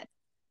forget.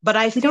 But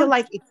I We feel don't.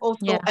 like it's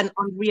also Yeah. an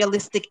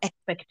unrealistic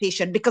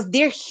expectation because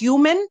they're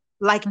human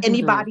like Mhm. Mm-hmm.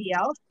 anybody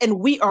else, and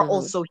we are Mm-hmm.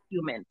 also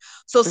human.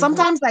 So Mm-hmm.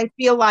 sometimes I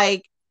feel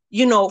like,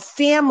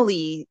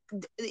 family,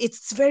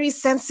 it's very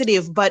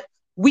sensitive, but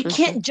we Mm-hmm.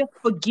 can't just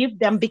forgive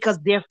them because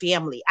they're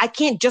family. I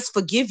can't just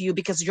forgive you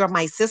because you're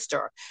my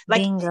sister.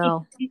 Like,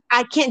 Bingo.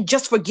 I can't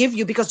just forgive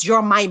you because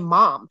you're my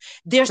mom.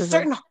 There's Mm-hmm.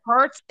 certain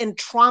hurts and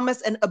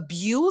traumas and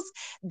abuse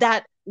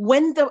that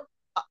when the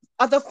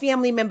other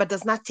family member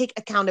does not take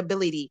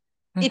accountability,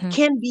 it Mhm.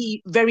 can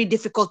be very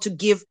difficult to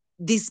give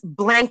this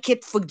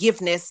blanket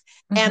forgiveness.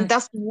 And Mhm.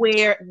 that's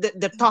where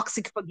the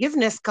toxic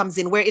forgiveness comes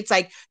in, where it's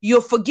like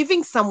you're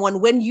forgiving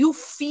someone when you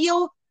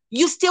still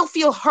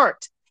feel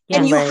hurt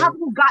and you Yes. Right.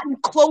 haven't gotten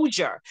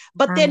closure,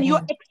 but then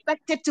you're Amen.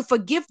 expected to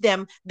forgive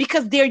them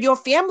because they're your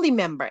family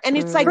member. And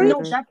it's like, no,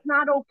 Mm-hmm. Preach. that's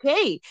not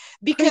okay.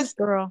 Preach, Because,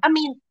 girl. I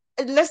mean,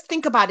 let's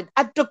think about it.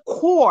 At the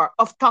core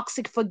of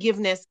toxic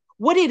forgiveness,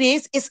 what it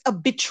is a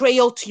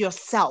betrayal to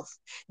yourself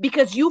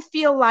because you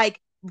feel like,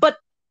 but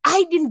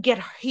I didn't get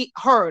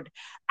heard.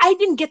 I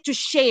didn't get to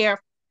share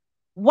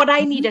what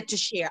I Mhm. needed to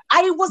share.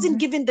 I wasn't Mhm.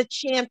 given the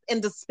chance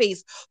and the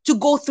space to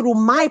go through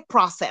my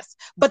process.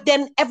 But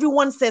then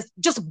everyone says,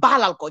 just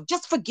balalko,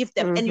 just forgive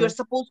them. And you're Mm-hmm.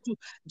 supposed to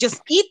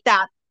just eat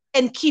that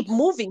and keep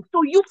moving.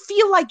 So you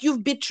feel like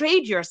you've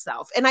betrayed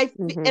yourself.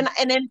 Mm-hmm.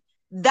 And then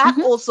that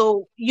Mhm.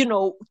 also,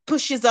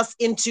 pushes us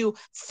into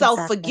Exactly.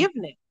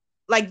 self-forgiveness.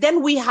 Like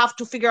then we have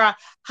to figure out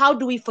how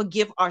do we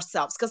forgive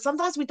ourselves? Because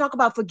sometimes we talk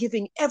about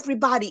forgiving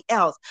everybody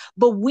else,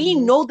 but we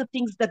Mm-hmm. know the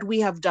things that we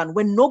have done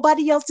when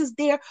nobody else is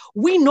there.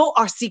 We know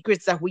our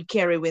secrets that we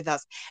carry with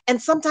us.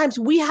 And sometimes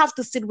we have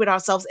to sit with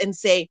ourselves and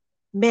say,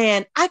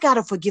 man, I got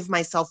to forgive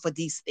myself for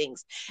these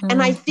things.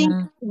 And I think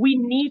Mhm. we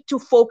need to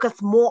focus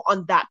more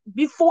on that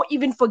before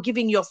even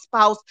forgiving your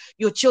spouse,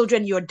 your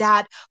children, your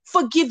dad.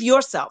 Forgive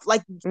yourself.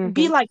 Like,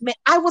 be Mm-hmm. like, man,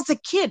 I was a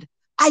kid.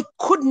 I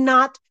could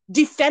not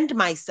defend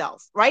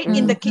myself, right?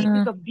 In the Mm-hmm.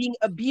 cases Mhm. of being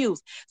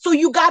abused. So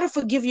you got to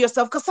forgive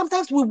yourself because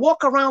sometimes we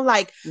walk around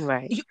like,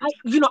 Right.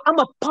 I'm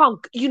a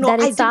punk. That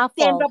I it's didn't our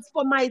stand up fault.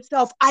 for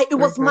myself. It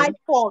was my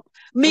Mm-hmm. fault.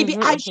 Maybe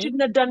I Mm-hmm.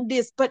 shouldn't have done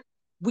this, but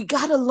we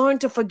got to learn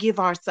to forgive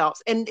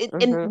ourselves. And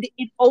Mm-hmm.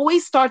 it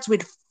always starts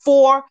with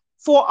four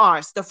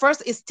R's. The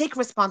first is take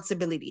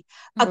responsibility,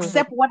 Mhm. Mm-hmm.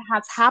 accept what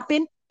has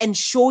happened, and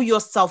show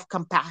yourself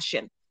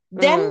compassion.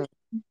 Then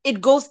Mm-hmm. it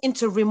goes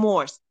into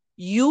remorse.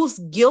 Use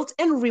guilt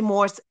and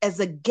remorse as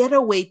a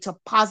getaway to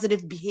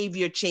positive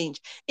behavior change.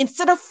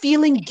 Instead of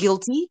feeling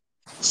guilty,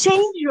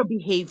 change your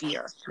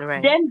behavior.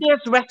 Right. Then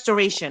there's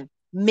restoration.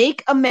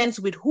 Make amends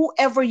with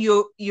whoever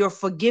you're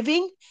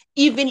forgiving,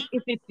 even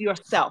if it's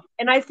yourself.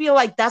 And I feel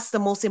like that's the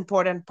most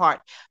important part.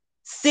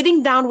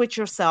 Sitting down with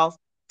yourself,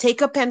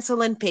 take a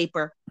pencil and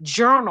paper,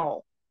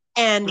 journal,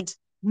 and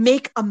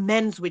make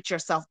amends with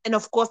yourself. And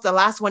of course, the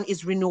last one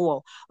is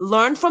renewal.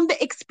 Learn from the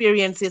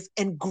experiences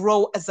and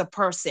grow as a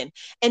person.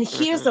 And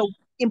here's a Mm-hmm.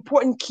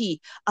 important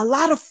key. A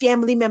lot of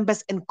family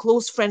members and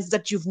close friends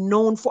that you've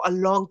known for a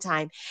long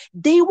time,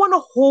 they want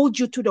to hold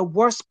you to the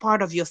worst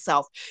part of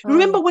yourself. You Oh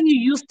remember yeah. when you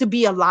used to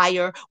be a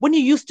liar, when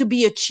you used to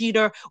be a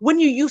cheater, when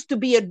you used to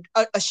be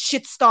a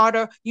shit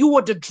starter, you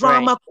were the Right.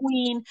 drama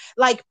queen,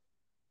 like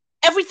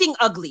everything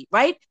ugly,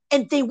 right?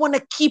 And they want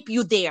to keep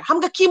you there.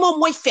 Hamga kimo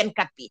moy fen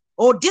katpi.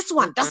 Oh, this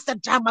one, Mm-hmm. that's the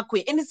drama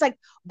queen. And it's like,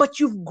 but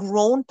you've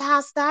grown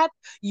past that.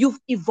 You've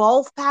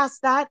evolved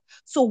past that.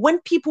 So when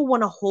people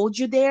want to hold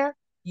you there,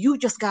 you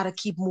just got to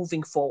keep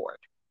moving forward.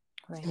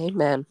 Right.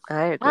 Amen.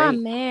 I Ah agree.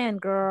 man,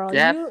 girl,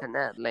 you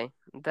Definitely.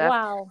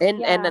 wow. And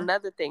Yeah.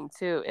 another thing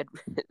too, it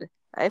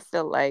I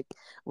feel like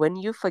when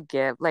you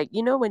forgive, like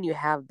when you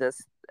have this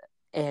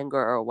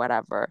anger or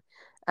whatever,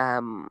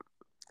 um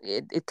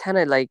it kind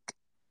of like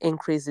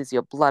increases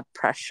your blood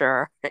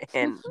pressure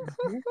and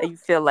Mhm. you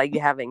feel like you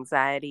have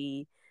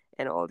anxiety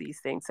and all these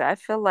things. So I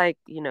feel like,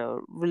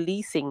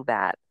 releasing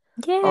that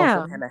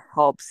also Yeah. kind of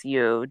helps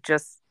you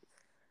just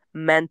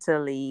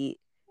mentally,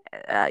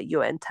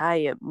 your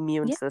entire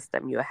immune Yeah.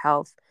 system, your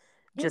health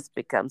Yeah. just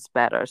becomes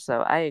better.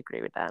 So I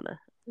agree with Anna.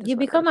 You Just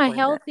wanted to become a point that.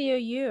 healthier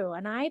you.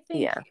 And I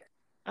think, Yeah.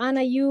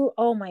 Anna, you,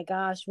 oh my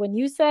gosh, when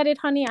you said it,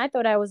 honey, I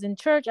thought I was in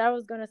church. I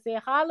was going to say,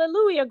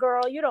 hallelujah,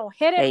 girl. You don't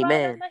hit it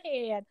right on Amen. the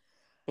head.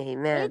 It,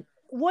 Amen.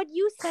 what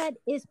you said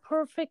is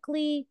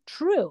perfectly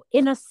true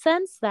in a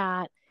sense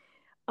that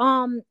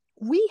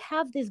we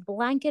have this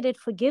blanketed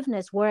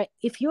forgiveness where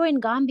if you're in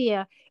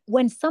Gambia,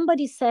 when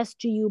somebody says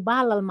to you,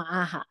 Balal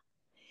Ma'aha,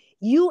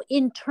 you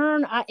in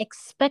turn are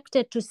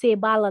expected to say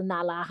Balal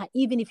Nalaha,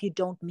 even if you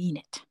don't mean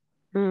it.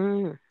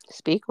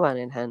 Speak on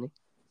it, honey.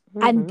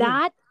 And Mm-hmm.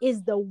 that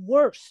is the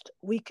worst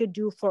we could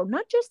do for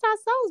not just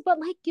ourselves, but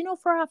like,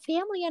 for our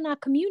family and our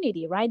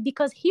community, right?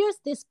 Because here's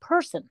this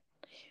person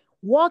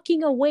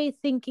walking away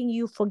thinking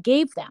you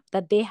forgave them,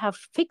 that they have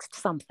fixed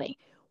something,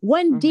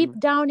 when deep Mm-hmm.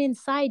 down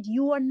inside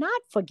you are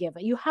not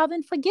forgiven. You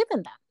haven't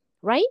forgiven them,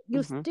 right?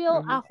 You Mm-hmm. still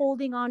Mm-hmm. are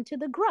holding on to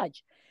the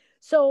grudge.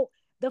 So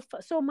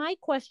so my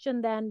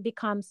question then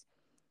becomes,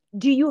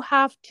 do you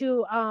have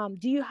to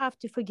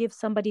forgive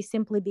somebody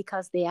simply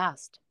because they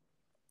asked?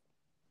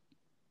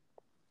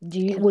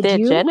 Would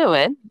you?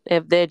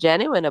 If they're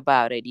genuine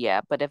about it,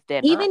 yeah. But if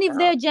they're not, Even if no.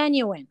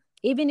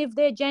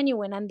 they're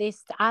genuine, and they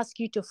ask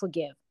you to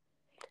forgive,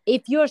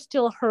 if you're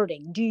still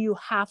hurting, do you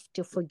have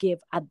to forgive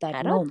at that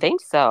I don't moment?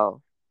 think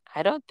so.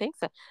 I don't think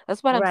so.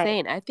 That's what I'm Right.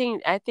 saying.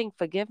 I think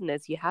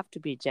forgiveness, you have to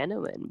be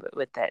genuine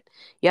with it.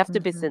 You have to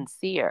be Hmm.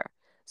 sincere.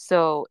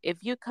 So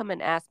if you come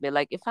and ask me,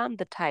 like if I'm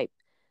the type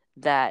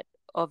that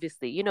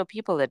obviously,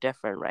 people are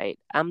different, right?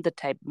 I'm the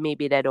type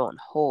maybe that don't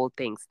hold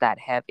things that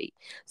heavy.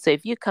 So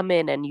if you come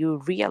in and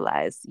you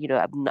realize,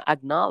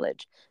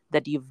 acknowledge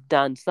that you've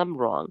done some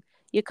wrong,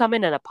 you come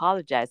in and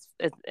apologize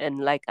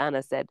and like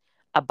Anna said,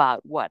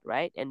 about what,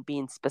 right? And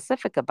being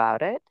specific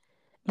about it,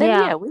 then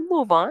Yeah. yeah, we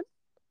move on.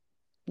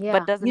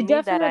 But Yeah. You doesn't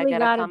mean that I definitely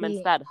gotta gotta come and be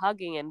start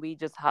hugging and we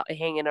just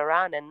hanging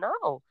around. And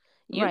no,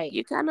 you right.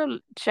 you kind of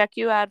check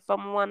you out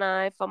from one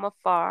eye from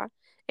afar,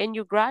 and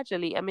you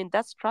gradually. I mean,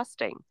 that's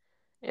trusting.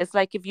 It's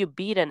like if you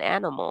beat an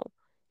animal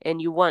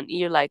and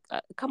you're like,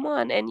 come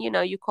on, and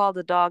you call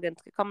the dog and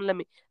come let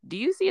me. Do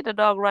you see the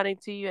dog running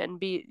to you and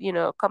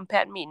come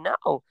pet me?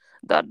 No,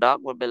 the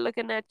dog will be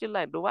looking at you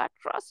like, do I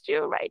trust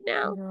you right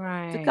now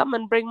to Right. come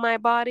and bring my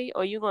body,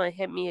 or you gonna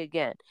hit me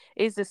again?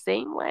 It's the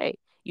same way.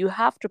 You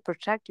have to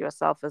protect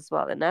yourself as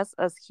well. And as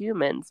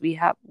humans, we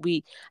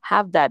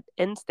have that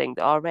instinct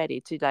already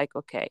to like,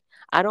 okay,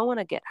 I don't want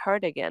to get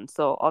hurt again,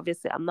 so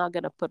obviously I'm not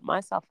going to put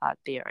myself out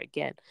there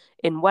again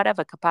in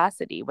whatever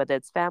capacity, whether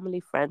it's family,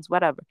 friends,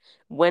 whatever.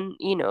 When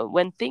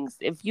things,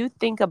 if you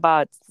think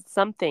about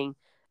something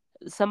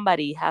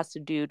somebody has to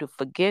do to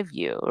forgive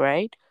you,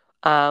 right?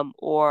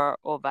 Or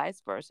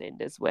vice versa. In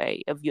this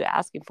way, if you're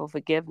asking for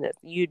forgiveness,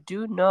 you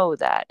do know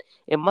that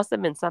it must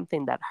have been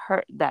something that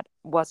hurt, that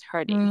was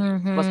hurting,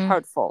 was Mm-hmm.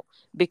 hurtful,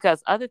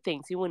 because other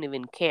things you wouldn't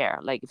even care,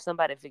 like if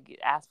somebody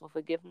asked for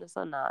forgiveness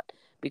or not,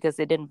 because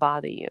it didn't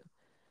bother you,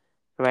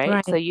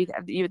 right? So Right.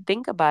 you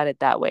think about it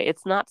that way.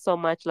 It's not so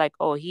much like,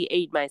 oh, he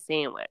ate my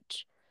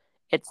sandwich.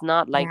 It's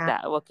not like Yeah.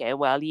 that. Okay,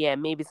 well, yeah,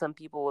 maybe some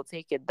people will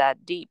take it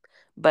that deep,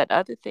 but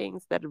other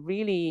things that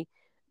really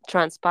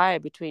transpire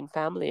between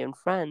family and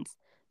friends,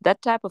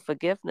 that type of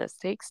forgiveness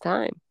takes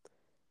time,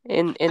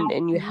 and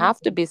you have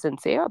to Absolutely. be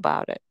sincere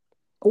about it.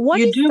 What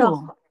You is the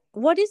do.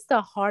 what is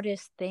the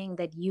hardest thing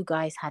that you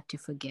guys had to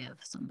forgive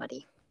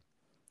somebody?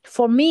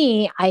 For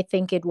me, I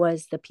think it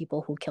was the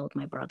people who killed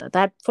my brother.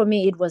 That for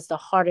me, it was the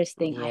hardest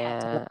thing I had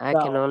to let Yeah, I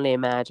can go only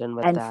imagine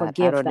with and that. I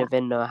forgive don't them.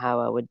 even know how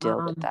I would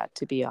deal with Um, that,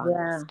 to be yeah,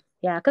 honest.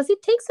 yeah, because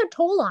it takes a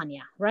toll on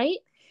you, right?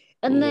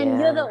 And then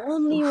you're the Yeah.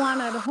 only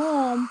one at Oof.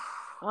 home,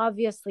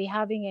 obviously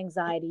having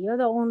anxiety. You're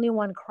the only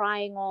one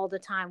crying all the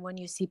time when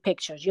you see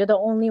pictures. You're the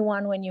only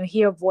one when you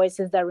hear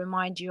voices that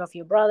remind you of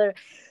your brother.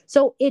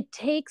 So it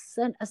takes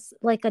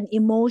like an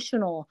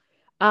emotional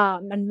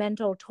and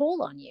mental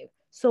toll on you.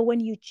 So when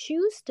you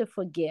choose to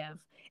forgive,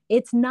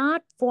 it's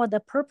not for the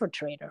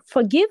perpetrator.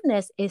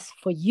 Forgiveness is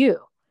for you.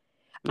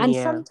 And Yeah.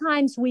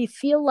 sometimes we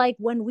feel like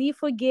when we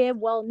forgive,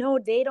 well, no,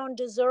 they don't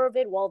deserve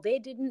it. Well, they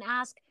didn't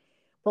ask.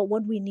 But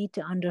what we need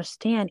to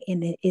understand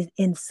is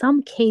in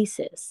some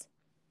cases,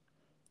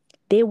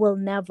 they will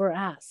never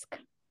ask.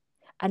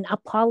 An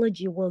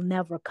apology will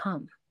never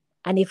come.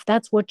 And if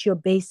that's what you're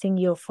basing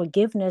your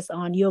forgiveness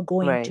on, you're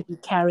going to Right. be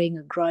carrying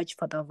a grudge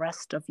for the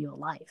rest of your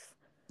life.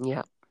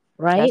 Yeah.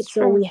 Right? That's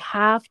So true. we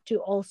have to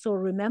also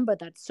remember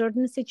that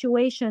certain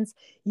situations,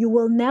 you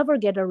will never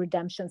get a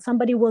redemption.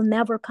 Somebody will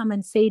never come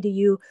and say to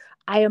you,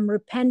 I am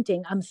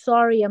repenting, I'm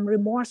sorry, I'm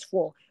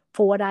remorseful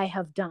for what I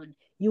have done.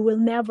 You will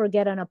never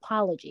get an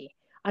apology.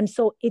 And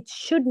so it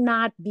should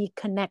not be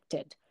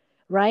connected,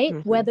 right?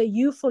 Mm-hmm. Whether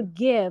you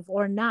forgive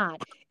or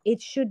not,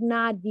 it should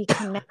not be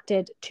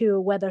connected to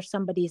whether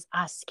somebody's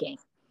asking,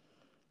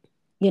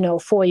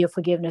 for your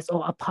forgiveness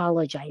or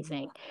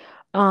apologizing.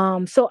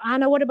 So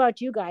Anna, what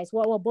about you guys?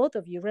 Well, both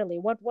of you really.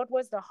 What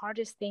was the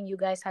hardest thing you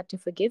guys had to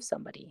forgive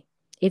somebody?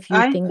 I If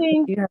think,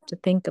 you have to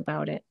think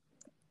about it.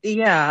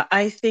 yeah,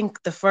 I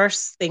think the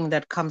first thing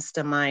that comes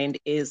to mind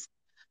is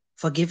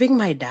forgiving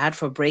my dad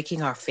for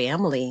breaking our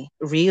family,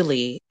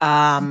 really.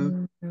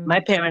 My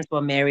Mm, parents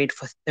were married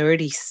for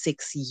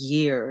 36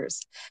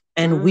 years,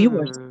 and we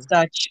were Mm.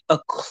 such a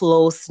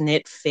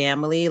close-knit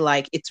family.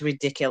 Like, it's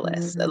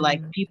ridiculous.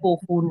 Like, mm,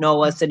 people who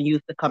know us and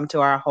used to come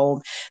to our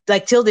home,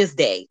 like, till this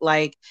day,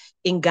 like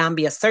in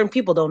Gambia, certain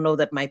people don't know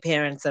that my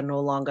parents are no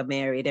longer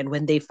married. And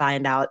when they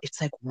find out, it's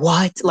like,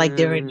 what? Like,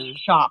 they're in Mm.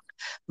 shock.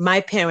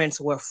 My parents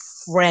were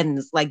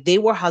friends. Like, they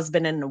were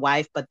husband and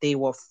wife, but they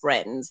were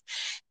friends.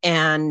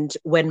 And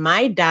when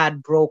my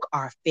dad broke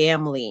our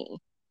family,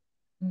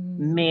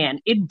 mm, man,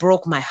 it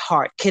broke my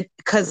heart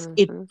because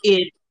Mm-hmm.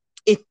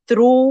 it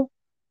threw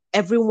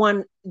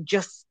everyone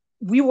just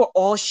we were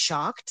all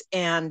shocked,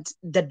 and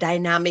the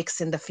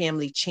dynamics in the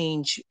family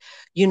change,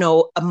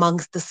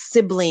 amongst the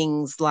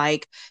siblings,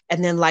 like,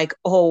 and then, like,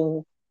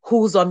 oh,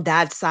 who's on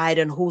dad's side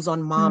and who's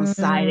on mom's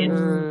side,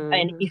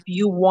 and Mm. if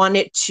you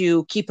wanted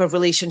to keep a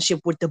relationship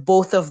with the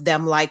both of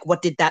them, like,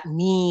 what did that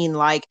mean?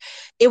 Like,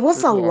 it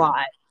was a Yeah.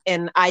 lot.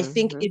 And I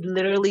think Mm-hmm. it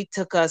literally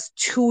took us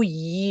 2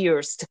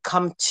 years to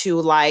come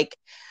to, like,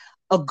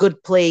 a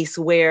good place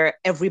where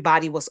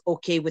everybody was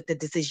okay with the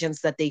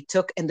decisions that they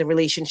took and the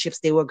relationships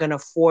they were going to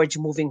forge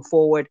moving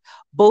forward,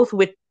 both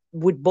with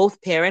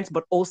both parents,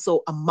 but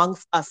also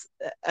amongst us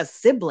as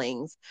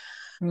siblings.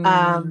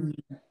 um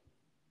mm,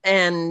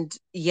 and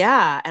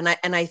yeah,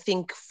 and I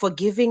think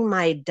forgiving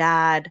my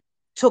dad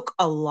took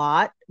a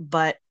lot,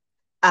 but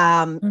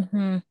um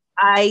mhm,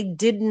 i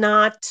did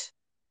not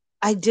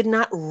I did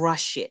not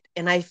rush it.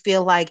 And I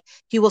feel like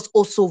he was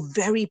also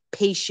very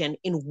patient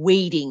in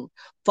waiting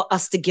for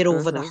us to get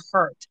over the Mm-hmm.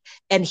 hurt.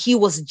 And he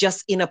was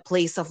just in a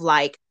place of,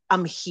 like,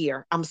 I'm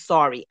here. I'm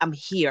sorry. I'm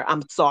here.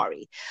 I'm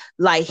sorry.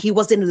 Like, he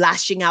wasn't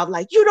lashing out,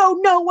 like, you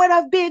don't know what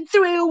I've been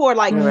through. Or,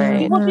 like,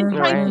 he Right. wasn't mhm,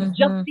 trying to Right.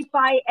 mhm,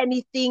 justify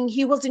anything.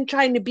 He wasn't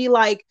trying to be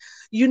like,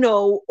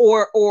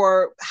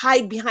 or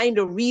hide behind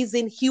a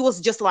reason. He was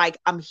just like,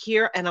 I'm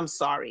here and I'm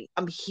sorry.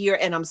 I'm here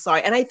and I'm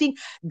sorry. And I think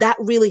that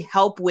really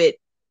helped with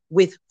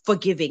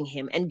forgiving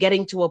him and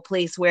getting to a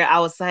place where I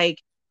was like,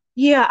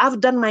 yeah, I've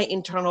done my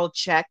internal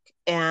check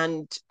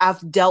and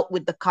I've dealt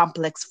with the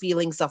complex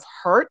feelings of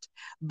hurt,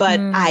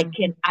 but I mm,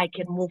 can I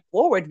can move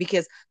forward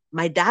because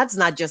my dad's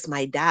not just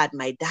my dad.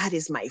 My dad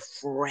is my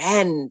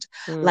friend.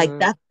 Like, Mm.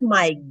 that's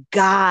my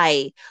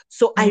guy.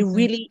 So I mhm.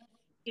 really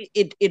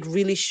it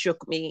really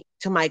shook me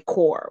to my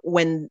core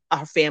when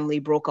our family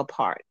broke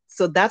apart.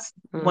 So that's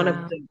one of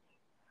Mm. Wow, the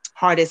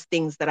hardest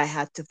things that I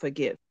had to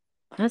forgive.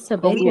 that's a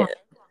But big we one.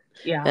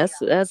 Yeah. yeah.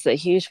 That's a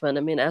huge one.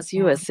 I mean, as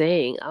you Yeah. were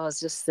saying, I was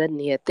just sitting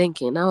here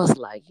thinking. I was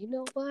like, you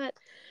know what?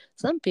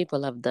 Some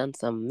people have done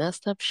some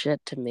messed up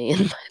shit to me in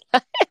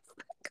my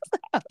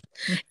life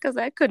because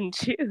I couldn't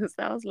choose.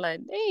 I was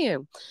like,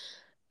 damn.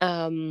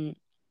 Um,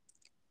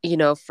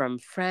 from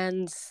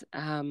friends,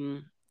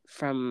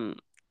 from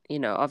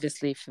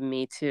obviously for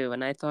me too.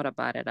 And I thought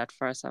about it at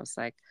first. I was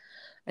like,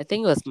 I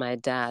think it was my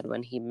dad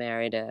when he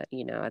married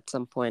at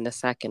some point a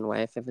second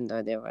wife, even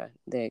though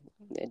they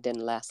it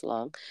didn't last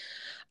long.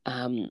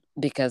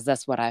 Because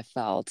that's what I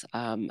felt.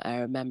 I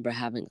remember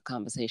having a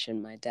conversation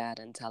with my dad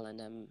and telling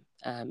him,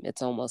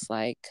 it's almost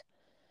like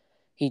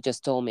he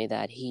just told me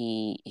that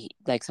he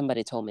like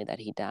somebody told me that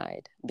he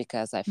died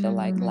because I feel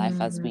like life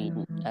Mm, as we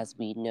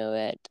know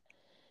it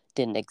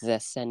didn't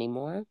exist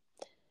anymore,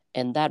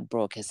 and that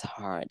broke his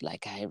heart.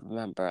 Like, I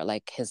remember,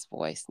 like, his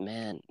voice,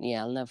 man.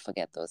 Yeah, I'll never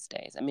forget those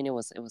days. I mean, it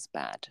was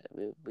bad.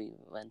 We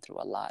went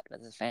through a lot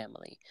with the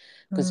family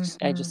because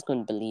I mhm, just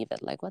couldn't believe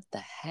it. Like, what the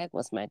heck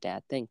was my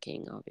dad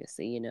thinking?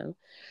 Obviously.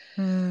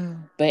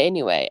 mm, But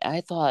anyway,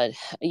 I thought,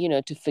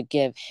 to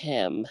forgive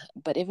him.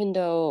 But even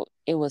though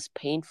it was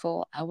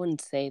painful, I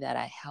wouldn't say that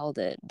I held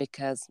it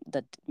because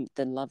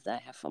the love that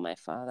I have for my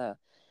father,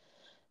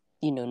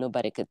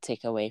 nobody could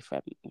take away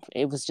from.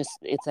 It was just,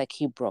 it's like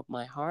he broke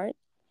my heart.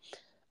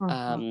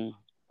 Mhm. um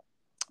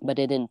but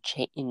it didn't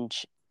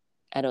change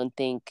I don't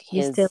think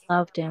You still his,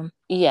 loved him.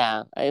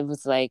 yeah, it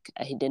was like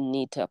he didn't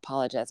need to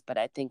apologize, but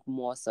I think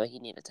more so he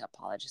needed to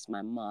apologize to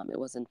my mom. It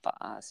wasn't for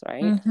us,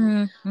 right?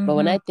 Mm-hmm. But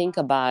when Mm-hmm. I think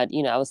about,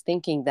 I was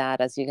thinking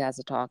that as you guys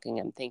are talking,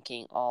 I'm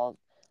thinking all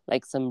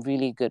like some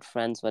really good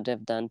friends, what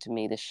they've done to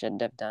me, the shit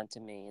they've done to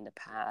me in the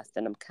past,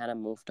 and I'm kind of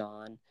moved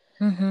on.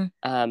 Mm-hmm.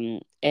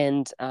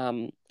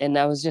 And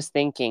I was just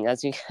thinking,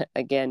 as you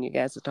again, you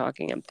guys are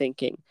talking, I'm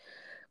thinking,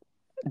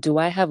 do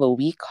I have a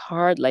weak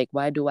heart? Like,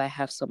 why do I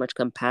have so much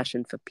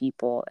compassion for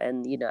people?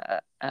 And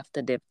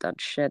after they've done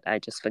shit, I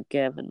just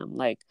forgive, and I'm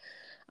like,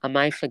 am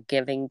I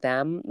forgiving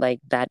them like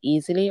that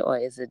easily, or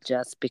is it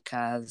just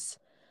because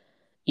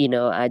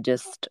I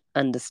just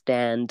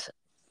understand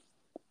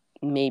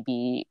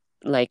maybe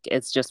like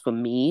it's just for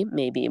me,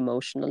 maybe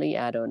emotionally,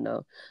 I don't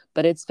know.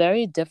 But it's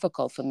very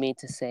difficult for me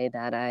to say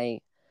that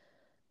I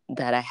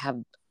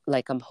have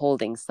like I'm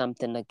holding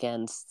something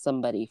against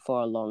somebody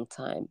for a long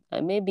time.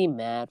 I may be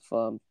mad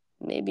for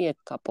maybe a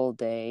couple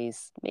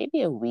days,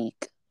 maybe a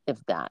week, if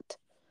that.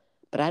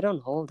 But I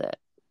don't hold it.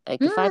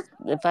 Like Mm,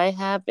 if I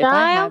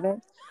child. have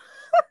it,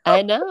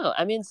 I know.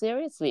 I mean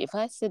seriously, if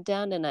I sit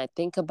down and I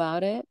think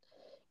about it,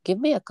 give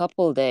me a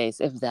couple days,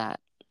 if that.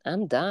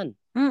 I'm done.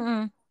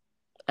 Mm-mm.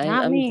 I'm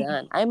Not I'm me.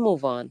 done. I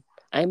move on.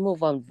 I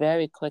move on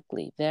very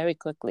quickly, very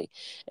quickly.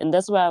 And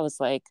that's where I was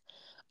like,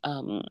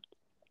 um,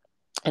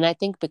 and I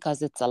think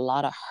because it's a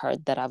lot of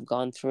hurt that I've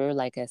gone through,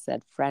 like I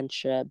said,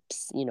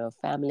 friendships,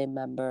 family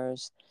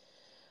members,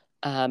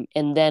 and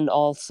then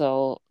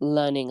also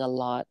learning a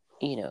lot,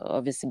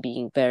 obviously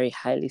being very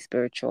highly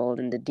spiritual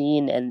in the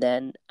Deen, and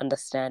then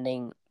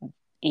understanding,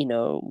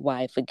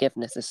 why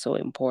forgiveness is so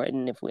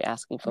important if we're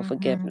asking for Mm-hmm.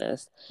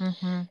 forgiveness.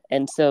 Mm-hmm.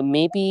 And so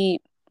maybe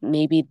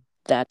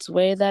that's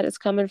where that is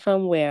coming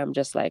from, where I'm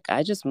just like,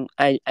 I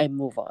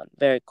move on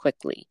very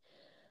quickly.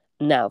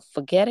 Now,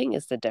 forgetting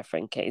is a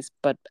different case,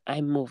 but I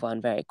move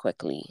on very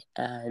quickly.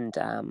 And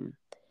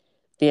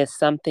there's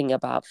something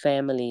about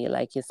family,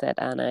 like you said,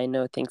 Anna. I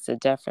know things are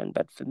different,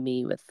 but for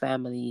me, with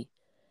family,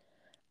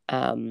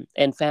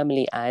 and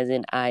family as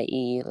in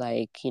i.e.,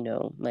 like,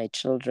 my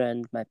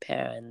children, my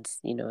parents,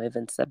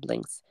 even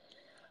siblings,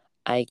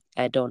 I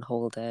don't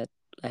hold it.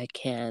 I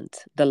can't.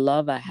 The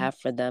love I have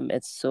for them,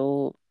 it's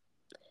so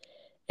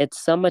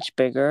much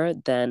bigger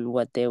than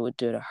what they would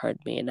do to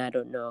hurt me. And I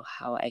don't know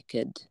how I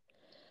could,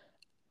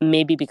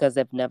 maybe because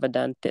I've never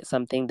done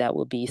something that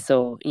would be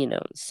so,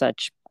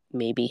 such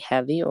maybe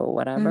heavy or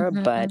whatever,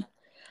 Mm-hmm. but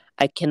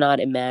I cannot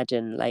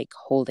imagine like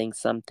holding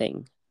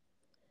something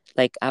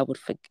like I would,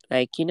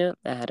 like,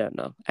 I don't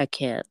know. I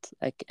can't.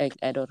 I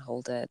don't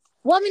hold it.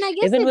 Well, I mean, I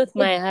guess Even it with it.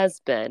 my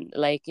husband,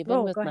 like, even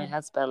Oh, with go my ahead.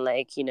 husband,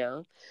 like,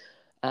 how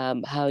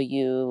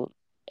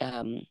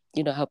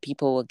how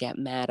people will get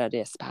mad at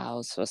their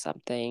spouse or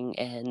something,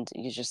 and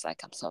you're just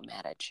like, I'm so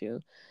mad at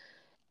you.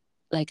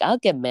 Like, I'll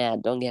get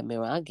mad, don't get me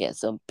wrong, I'll get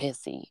so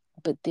pissy.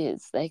 But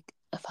this, like,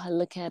 if I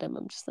look at him,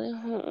 I'm just like,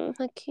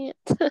 I can't,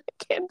 I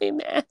can't be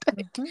mad.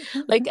 Like,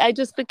 Mm-hmm. I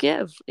just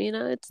forgive.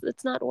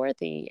 It's not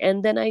worthy.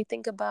 And then I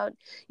think about,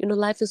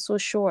 life is so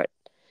short.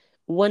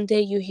 One day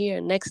you're here,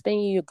 next day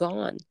you're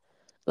gone.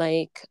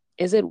 Like,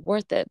 is it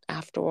worth it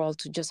after all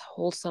to just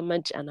hold so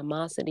much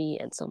animosity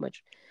and so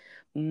much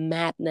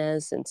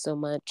madness and so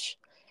much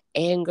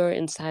anger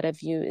inside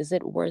of you? Is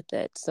it worth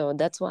it? So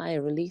that's why I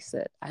release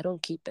it. I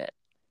don't keep it.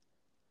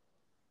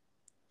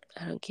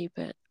 I don't keep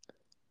it.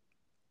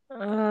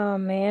 Oh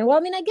man. Well,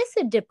 I mean, I guess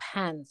it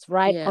depends,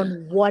 right, Yeah.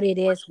 on what it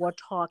is we're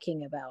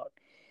talking about.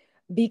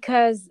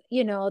 Because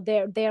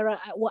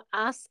we're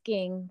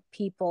asking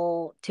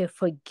people to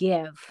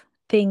forgive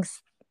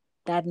things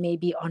that may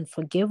be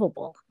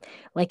unforgivable.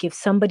 Like if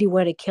somebody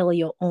were to kill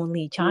your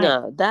only child.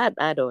 No, that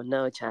I don't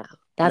know, child.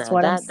 That's No,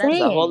 what I'm that's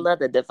a whole saying.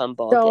 nother different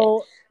ball game.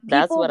 So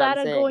That's people what I'm that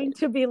are saying. going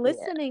to be Yeah,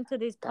 listening to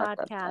this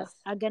that's podcast tough.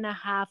 are going to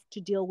have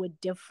to deal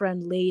with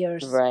different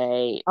layers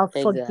Right. of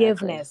Exactly.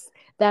 forgiveness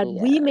that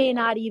we Yeah. may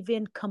not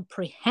even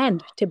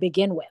comprehend to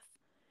begin with,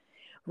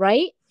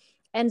 right?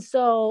 And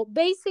so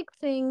basic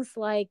things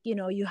like,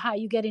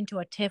 you get into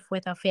a tiff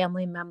with a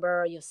family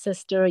member, your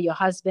sister, your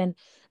husband,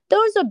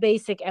 those are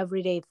basic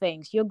everyday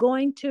things. You're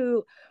going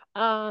to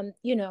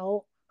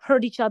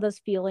hurt each other's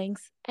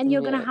feelings, and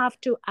you're going to Yeah. have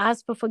to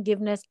ask for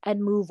forgiveness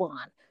and move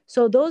on.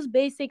 So those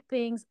basic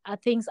things are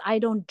things I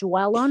don't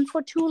dwell on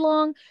for too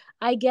long.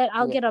 I'll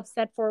Yeah. get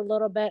upset for a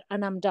little bit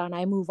and I'm done.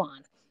 I move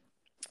on.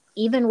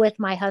 Even with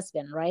my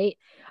husband, right?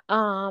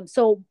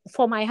 So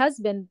for my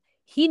husband,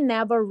 he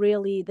never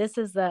really, this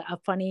is a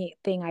funny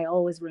thing I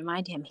always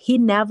remind him, he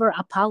never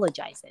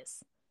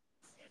apologizes.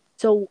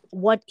 So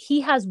what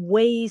he has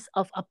ways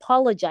of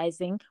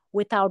apologizing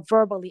without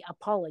verbally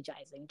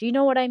apologizing. Do you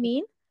know what I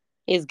mean?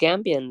 He's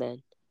Gambian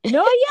then.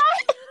 No,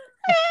 yeah.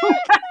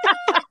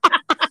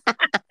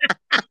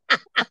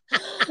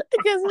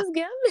 Because it's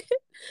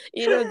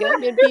Gambian.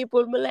 Gambian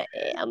people be like,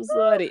 hey, I'm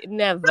sorry.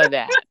 Never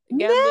that.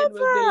 Gambian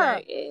will be Never.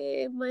 like,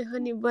 hey, my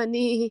honey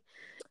bunny.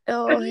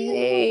 Oh,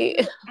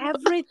 hey.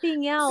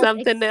 Everything else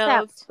Something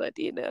else, except but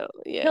yeah.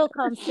 he'll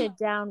come sit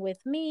down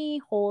with me,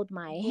 hold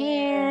my Yeah.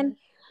 hand,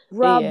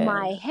 rub Yeah.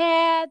 my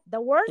head.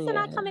 The words are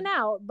not Yeah. coming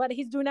out, but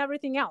he's doing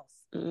everything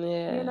else,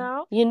 you Yeah.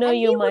 know? You know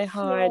And you he my would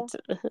heart. feel,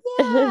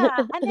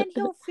 yeah. And then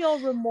he'll feel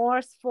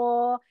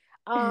remorseful,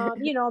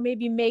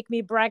 maybe make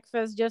me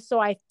breakfast just so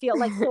I feel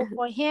like, so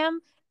for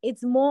him,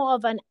 it's more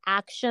of an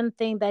action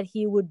thing that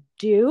he would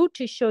do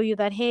to show you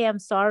that, hey, I'm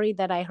sorry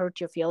that I hurt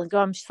your feelings.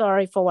 Or I'm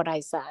sorry for what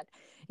I said,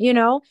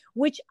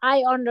 which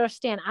I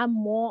understand. I'm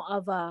more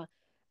of a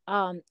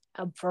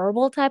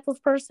verbal type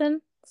of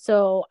person.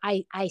 So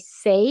I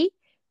say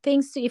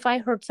things to, if I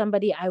hurt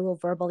somebody, I will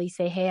verbally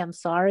say, hey, I'm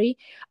sorry.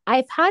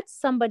 I've had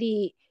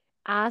somebody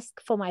ask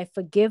for my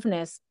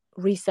forgiveness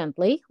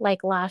recently,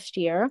 like last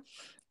year,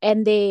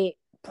 and they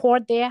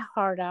poured their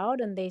heart out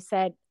and they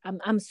said,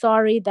 I'm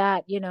sorry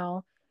that,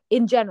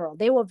 in general,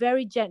 they were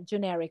very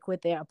generic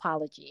with their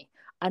apology.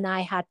 And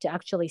I had to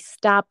actually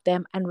stop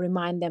them and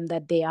remind them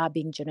that they are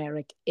being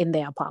generic in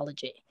their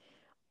apology.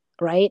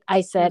 Right?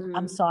 I said,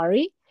 I'm Mm,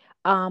 sorry.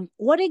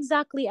 What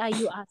exactly are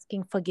you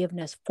asking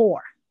forgiveness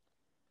for?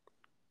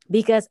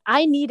 Because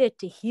I needed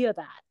to hear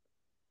that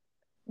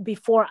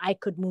before I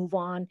could move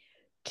on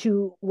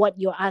to what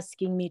you're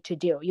asking me to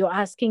do. You're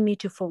asking me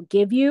to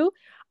forgive you.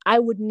 I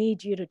would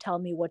need you to tell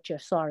me what you're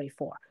sorry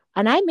for.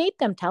 And I made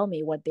them tell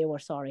me what they were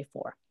sorry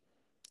for.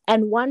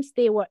 And once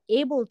they were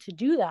able to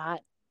do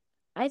that,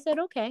 I said,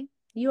 okay,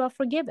 you are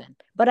forgiven.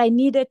 But I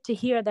needed to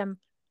hear them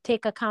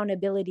take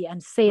accountability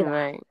and say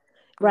that, right.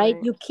 right?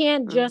 Right. You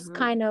can't just Mm-hmm.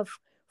 kind of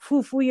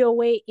foo-foo your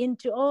way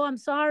into, oh, I'm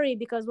sorry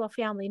because we're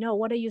family. No,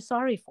 what are you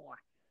sorry for?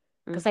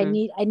 Because I Mm-hmm.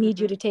 need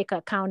you Mm-hmm. to take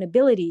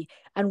accountability,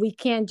 and we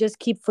can't just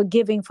keep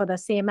forgiving for the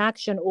same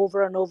action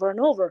over and over and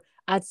over.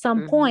 At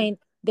some Mm-hmm. point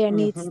there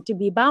needs Mm-hmm. to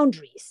be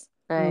boundaries,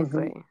 I Mm-hmm.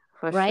 agree.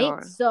 For right?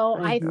 sure. So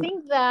For I sure.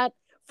 think that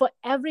for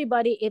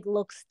everybody it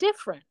looks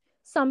different.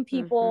 Some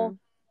Mm-hmm. people,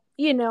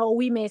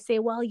 we may say,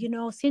 well,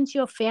 since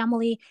you're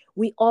family,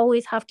 we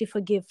always have to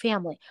forgive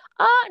family.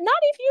 Not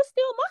if you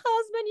still my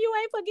husband, you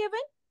ain't forgiven.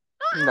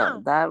 No,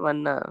 Uh-uh. that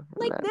one, no.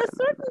 Like, No, no, there's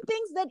no, certain no.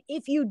 things that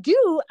if you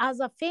do as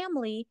a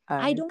family, I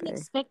I don't agree.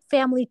 expect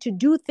family to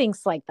do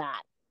things like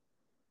that,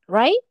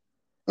 right?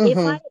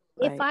 if i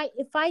Mm-hmm. if Right. i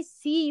if I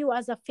see you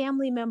as a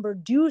family member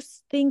do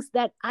things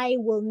that I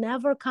will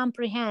never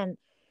comprehend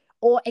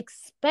or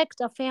expect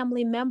a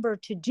family member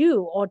to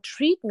do or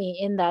treat me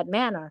in that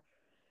manner,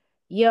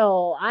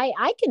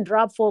 I can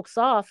drop folks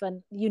off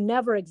and you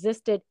never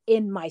existed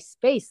in my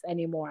space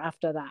anymore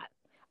after that.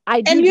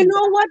 I And do you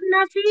know that. what,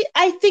 Nafi?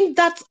 I think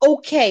that's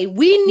okay.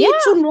 We need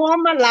to Yeah,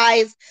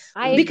 normalize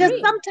I because Mm-hmm.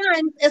 agree.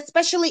 sometimes,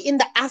 especially in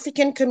the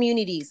African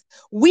communities,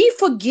 we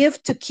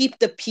forgive to keep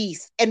the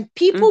peace. And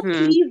people Mm-hmm.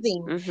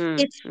 pleasing Mm-hmm.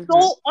 is Mm-hmm.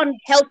 so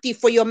unhealthy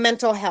for your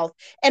mental health.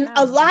 And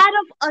a Absolutely. lot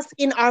of us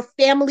in our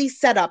family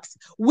setups,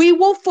 we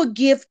will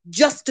forgive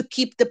just to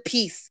keep the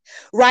peace,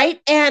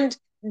 right? And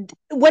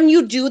when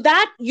you do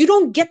that, you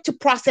don't get to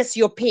process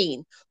your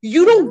pain.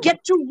 You don't Mm-hmm.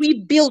 get to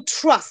rebuild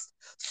trust.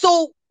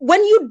 So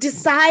when you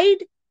decide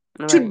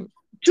to Right.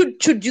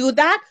 to do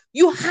that,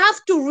 you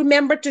have to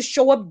remember to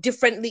show up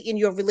differently in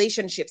your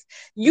relationships.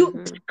 You,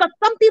 Mm-hmm. because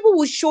some people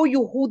will show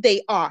you who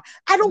they are.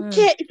 I don't Mm,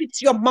 care if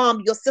it's your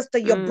mom, your sister,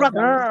 your brother.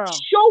 Mm-hmm.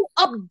 girl. Show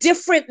up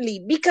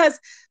differently, because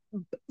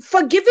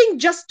forgiving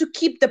just to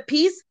keep the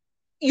peace,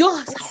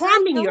 you're It's not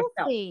harming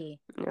yourself. healthy.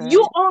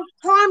 You Right. are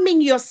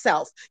harming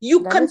yourself.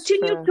 You That is continue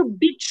true. to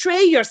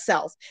betray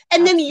yourself,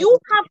 and then you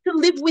have Absolutely. to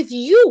live with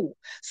you.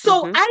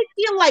 So Mm-hmm. I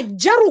feel like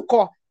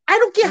Jaruko, I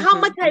don't care how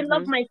much Mm-hmm. I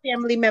love Mm-hmm. my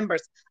family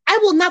members, I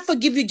will not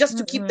forgive you just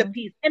to keep the Mm-mm.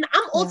 peace. And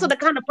I'm also Yeah. the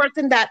kind of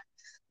person that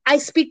I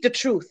speak the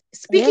truth.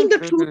 Yeah. Speaking the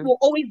truth Mm-hmm. will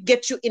always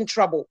get you in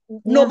trouble,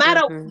 no Yeah.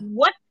 matter Mm-hmm.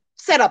 what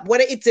setup,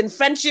 whether it's in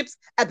friendships,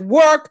 at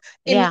work,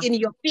 Yeah. in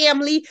your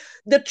family.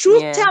 The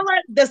truth Yeah. teller,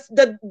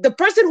 the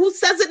person who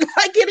says it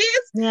like it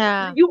is,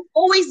 Yeah. you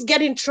always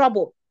get in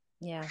trouble.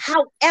 Yeah.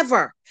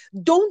 However,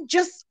 don't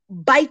just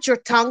bite your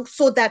tongue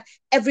so that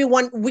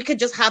we could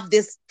just have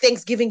this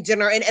Thanksgiving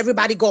dinner and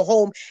everybody go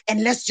home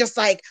and let's just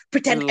like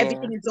pretend Yeah.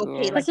 everything is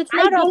okay. Yeah. Like, Because it's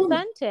I not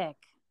don't, authentic.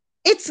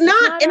 it's It's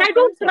not, not and I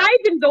don't authentic.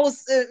 thrive in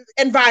those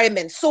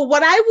environments. So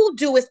what I will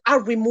do is I'll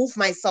remove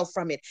myself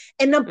from it,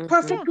 and I'm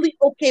Mm-hmm. Yeah. perfectly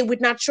okay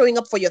with not showing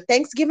up for your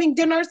Thanksgiving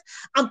dinners.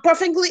 I'm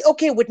perfectly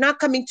okay with not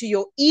coming to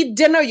your eat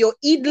dinner, your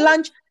eat Yeah.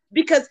 lunch,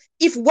 because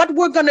if what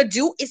we're gonna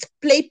do is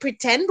play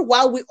pretend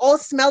while we all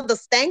smell the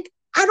stank,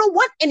 I don't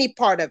want any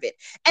part of it.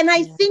 And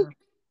I think Yeah.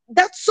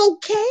 that's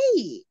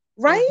okay,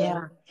 right? Mm-hmm.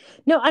 Yeah.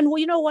 No, and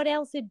you know what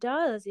else it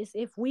does is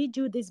if we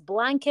do this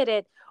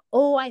blanketed,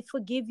 oh, I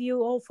forgive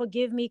you, oh,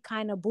 forgive me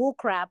kind of bull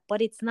crap,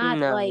 but it's not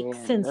No, like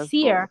yeah, that's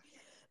sincere. bull.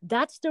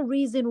 That's the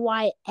reason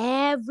why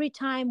every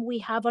time we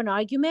have an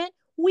argument,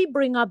 we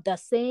bring up the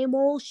same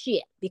old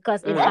shit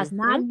because it Yep, has Mm-hmm.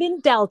 not been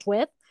dealt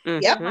with,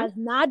 it yep, Mm-hmm. has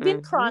not been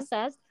Mm-hmm.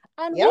 processed,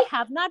 and we yep,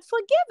 have not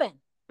forgiven.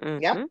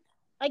 yep. Mm-hmm.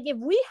 Like, if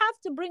we have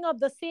to bring up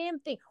the same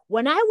thing,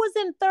 when I was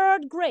in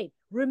third grade,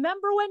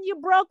 remember when you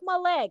broke my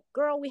leg?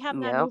 Girl, we have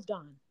not Yep. moved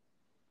on.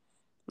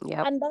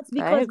 Yep. And that's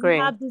I because we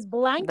agree. have this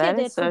That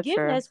is blanketed so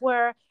true. forgiveness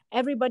where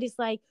everybody's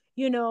like,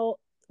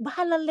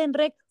 bahala len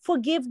rek,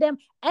 forgive them.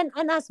 And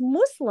as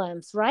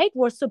Muslims, right,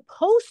 we're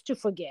supposed to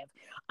forgive.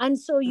 And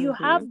so you Mm-hmm.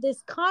 have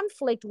this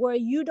conflict where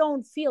you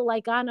don't feel,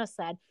 like Anna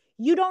said,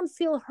 you don't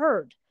feel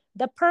heard.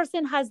 The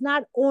person has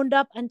not owned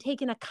up and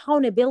taken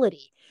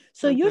accountability.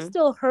 So you're Mm-hmm.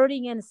 still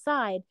hurting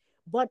inside,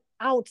 but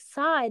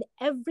outside,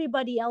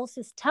 everybody else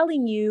is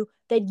telling you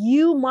that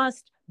you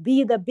must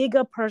be the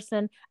bigger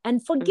person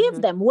and forgive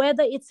Mm-hmm. them,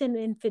 whether it's in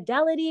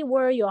infidelity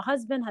where your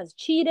husband has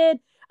cheated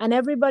and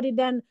everybody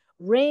then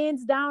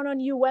rains down on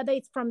you, whether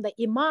it's from the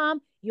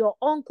imam, your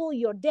uncle,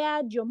 your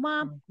dad, your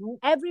mom. Mhm.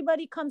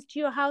 Everybody comes to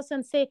your house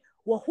and say,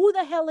 well, who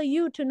the hell are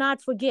you to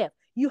not forgive?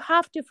 You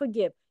have to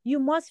forgive. You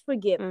must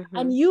forgive. Mm-hmm.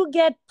 And you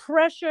get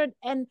pressured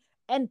and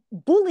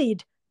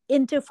bullied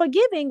into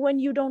forgiving when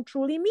you don't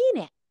truly mean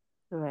it,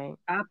 Right.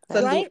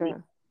 That is right? Absolutely.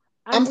 true.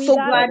 And I'm we so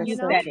gotta, That glad is you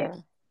so said it.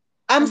 true.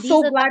 I'm and these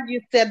so are, glad you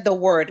said the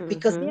word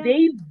because Mm-hmm. yeah,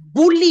 they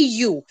bully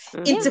you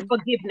yeah, into Mm-hmm.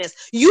 forgiveness.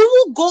 You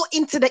will go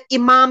into the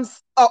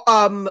imam's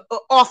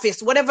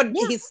office, whatever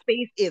yeah, his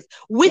space is,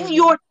 with yeah, Mm-hmm.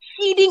 your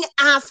cheating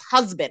ass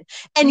husband,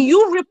 and mhm,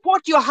 you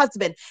report your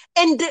husband,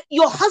 and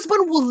your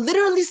husband will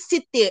literally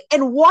sit there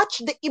and watch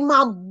the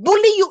imam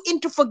bully you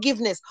into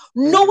forgiveness,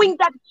 Mm-hmm. knowing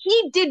that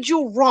he did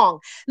you wrong.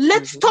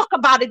 Let's Mm-hmm. talk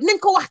about it.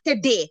 Ninko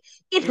wahte de.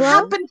 It right, Mm-hmm.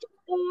 happens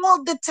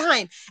all the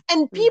time.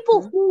 And people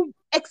Mm-hmm. who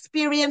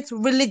experience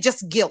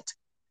religious guilt,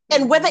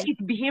 and whether Mm-hmm.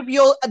 it's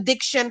behavioral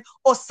addiction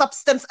or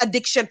substance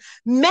addiction,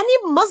 many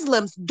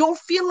Muslims don't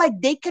feel like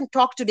they can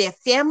talk to their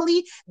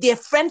family, their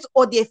friends,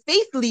 or their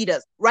faith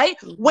leaders, right?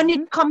 When Mm-hmm. it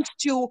mhm, comes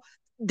to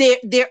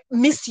their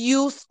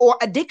misuse or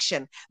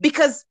addiction,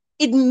 because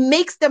it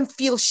makes them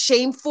feel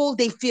shameful,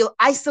 they feel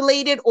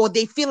isolated, or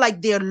they feel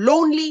like they're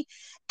lonely.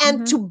 And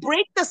mhm, to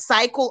break the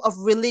cycle of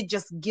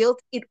religious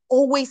guilt, it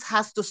always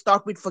has to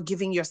start with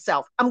forgiving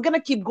yourself. I'm going to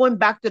keep going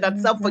back to that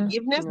self mhm,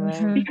 forgiveness Right.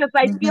 mhm, because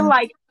I feel mhm,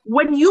 like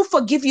when you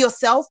forgive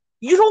yourself,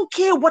 you don't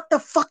care what the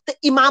fuck the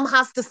imam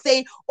has to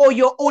say, or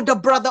your older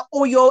brother,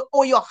 or your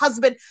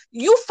husband.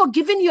 You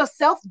forgiving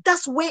yourself,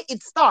 that's where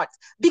it starts.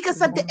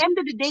 Because at the Mm-hmm. yeah, end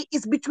of the day,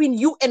 it's between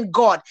you and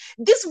God.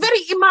 This very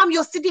imam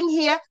you're sitting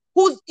here,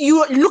 who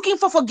you're looking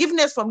for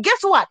forgiveness from,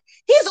 guess what?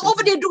 He's over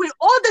Mm-hmm. there doing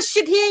all the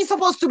shit he ain't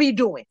supposed to be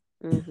doing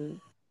Mm-hmm.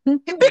 mhm,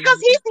 because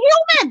Mm-hmm. he's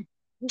human,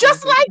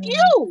 just Mm-hmm. like mhm,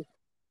 you.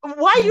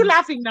 Why are you mhm.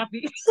 laughing,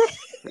 Nafi?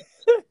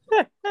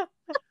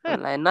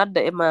 I'm like, not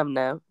the imam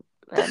now.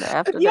 And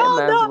after the Y'all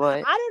imam's know,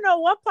 boy. I don't know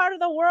what part of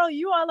the world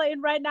you all are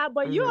in right now,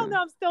 but you all Mm-hmm.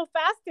 know I'm still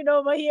fasting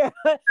over here.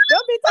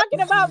 Don't be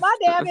talking about my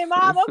damn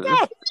imam,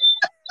 okay?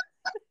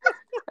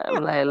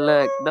 I'm like,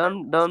 look,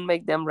 don't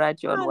make them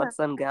write you on Anna. What's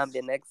on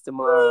Gambia next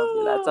tomorrow.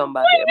 You're like talking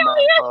about the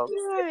imam folks,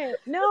 Right.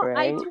 No,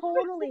 right?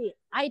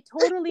 I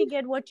totally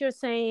get what you're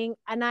saying,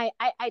 and I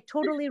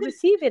totally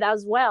receive it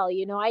as well.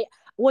 I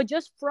was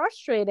just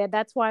frustrated.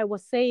 That's why I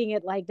was saying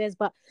it like this,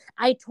 but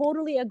I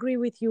totally agree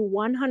with you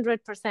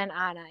 100%,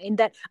 Anna, in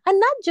that, and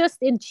not just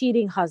in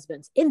cheating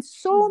husbands, in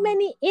so Mhm,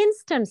 many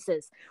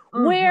instances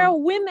where mhm,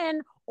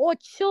 women or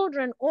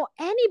children or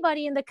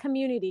anybody in the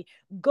community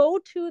go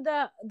to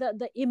the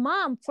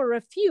imam for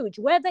refuge,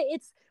 whether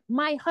it's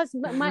my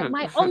husband,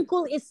 my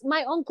uncle is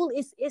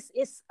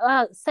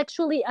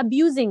sexually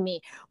abusing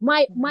me,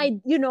 my my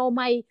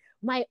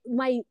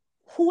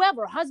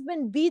whoever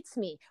husband beats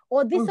me,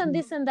 or this and mhm,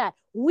 this and that.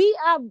 We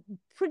are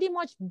pretty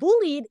much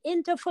bullied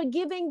into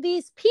forgiving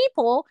these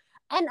people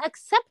and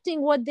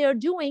accepting what they're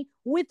doing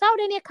without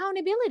any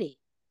accountability,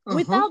 mhm,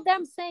 without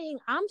them saying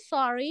I'm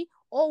sorry,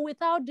 or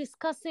without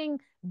discussing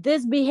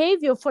this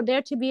behavior for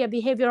there to be a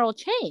behavioral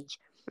change,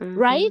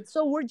 right? Mm-hmm.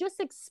 So we're just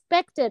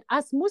expected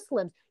as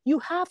Muslims, you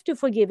have to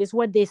forgive, is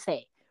what they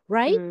say,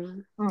 right? Mm-hmm.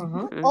 mhm.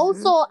 But Mm-hmm.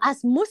 also,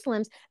 as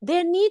Muslims,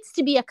 there needs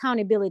to be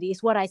accountability,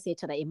 is what I say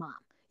to the Imam.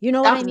 You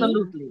know what I mean?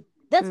 Absolutely.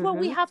 That's what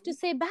we Mm-hmm. have to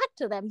say back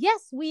to them.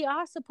 Yes, we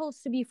are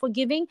supposed to be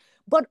forgiving,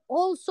 but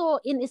also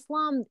in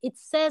Islam, it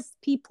says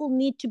people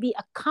need to be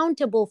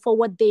accountable for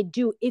what they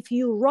do. If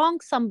you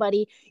wrong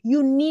somebody,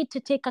 you need to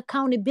take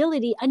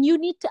accountability and you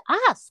need to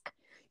ask.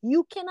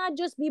 You cannot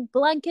just be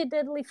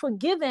blanketedly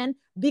forgiven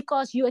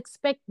because you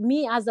expect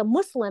me as a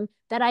Muslim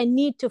that I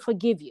need to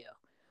forgive you.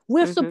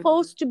 We're Mm-hmm.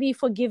 supposed to be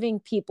forgiving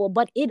people,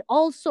 but it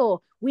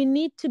also, we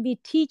need to be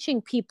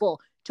teaching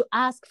people to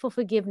ask for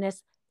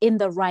forgiveness in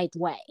the right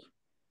way.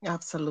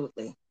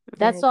 Absolutely. I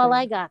That's all agree.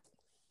 I got.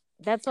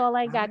 That's all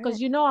I All got. right.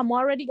 Because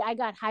I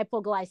got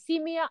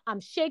hypoglycemia. I'm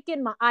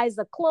shaking. My eyes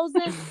are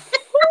closing.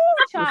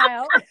 Whoo,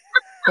 child.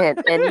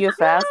 And you're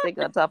fasting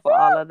on top of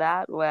all of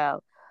that.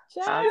 Well,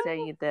 I'll Child. tell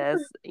you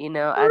this,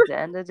 at the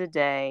end of the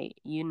day,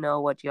 you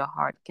know what your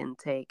heart can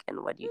take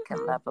and what you can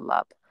Mhm. level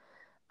up.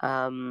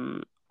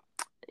 Um,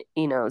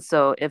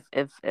 so if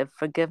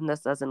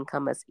forgiveness doesn't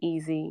come as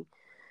easy,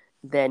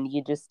 then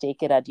you just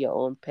take it at your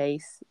own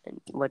pace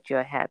and what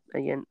your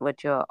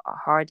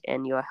heart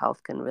and your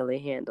health can really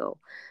handle.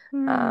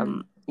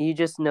 Hmm. You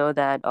just know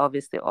that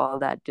obviously all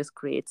that just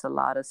creates a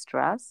lot of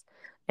stress,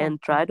 and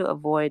try to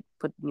avoid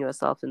putting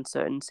yourself in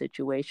certain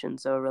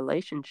situations or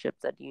relationships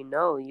that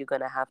you're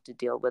going to have to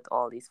deal with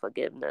all these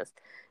forgiveness,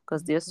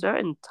 because there's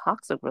certain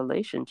toxic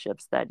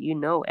relationships that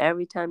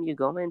every time you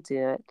go into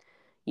it,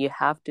 you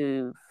have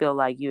to feel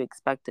like you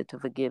expected to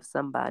forgive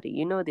somebody.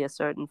 You know, there are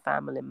certain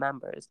family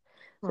members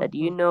that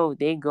you Mhm. know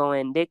they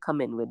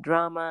come in with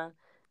drama,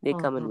 they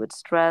come in Mhm. with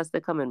stress, they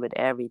come in with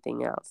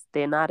everything else.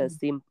 They're not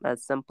Mhm.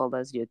 as simple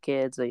as your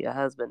kids or your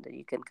husband that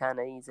you can kind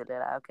of easily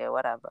like, okay,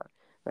 whatever,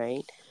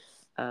 right?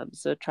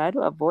 So try to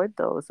avoid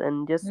those,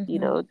 and just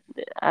Mm-hmm.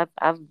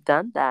 I've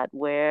done that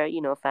where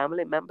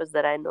family members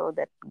that I know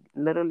that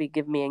literally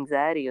give me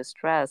anxiety or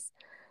stress.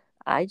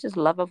 I just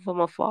love them from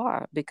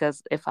afar,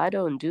 because if I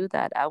don't do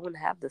that, I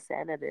wouldn't have the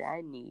sanity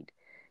I need.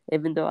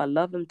 Even though I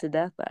love him to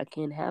death, but I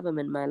can't have him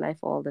in my life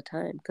all the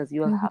time, because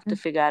you'll have Mm-hmm. to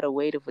figure out a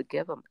way to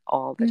forgive him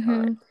all the Mm-hmm.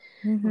 time.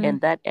 Mm-hmm.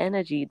 And that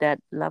energy, that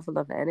level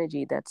of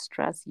energy, that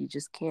stress, you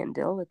just can't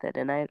deal with it.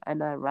 And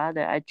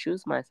I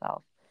choose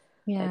myself.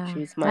 I Yeah,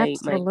 choose my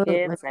absolutely.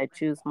 kids. I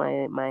choose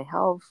my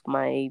health,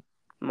 my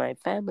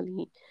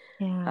family.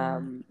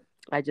 Yeah.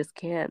 I just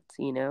can't.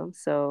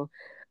 So,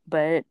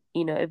 but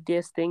if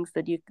there's things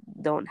that you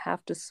don't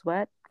have to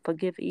sweat,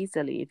 forgive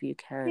easily if you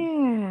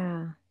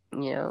can.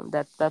 Yeah.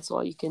 That's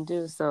all you can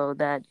do, so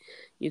that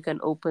you can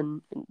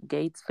open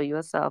gates for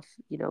yourself.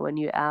 When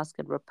you ask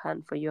and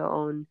repent for your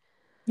own,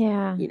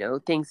 Yeah.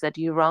 things that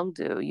you wrong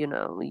do.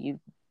 You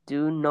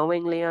do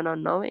knowingly and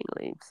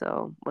unknowingly.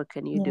 So what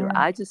can you do? Yeah.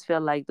 I just feel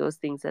like those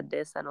things that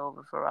they send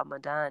over for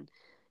Ramadan,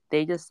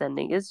 they just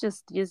sending it's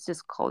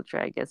just culture,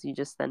 I guess. You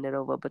just send it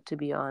over, but to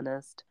be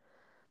honest,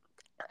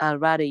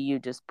 I'd rather you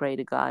just pray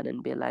to God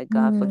and be like,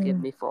 God, forgive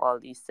Mm. me for all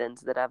these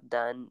sins that I've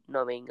done,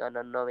 knowing and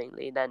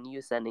unknowingly, than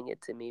you sending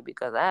it to me,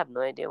 because I have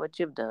no idea what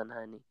you've done,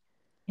 honey.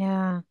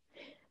 Yeah.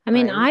 I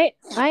mean, Right?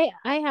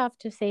 I have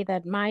to say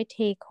that my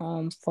take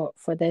home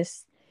for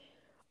this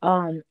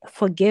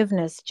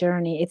forgiveness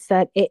journey, it's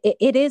that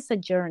it is a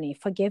journey.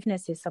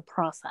 Forgiveness is a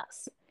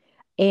process.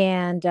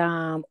 And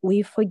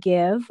we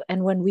forgive,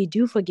 and when we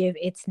do forgive,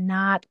 it's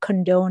not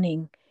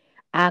condoning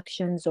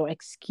actions or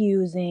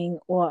excusing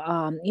or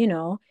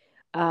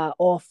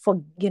or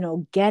for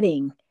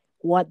getting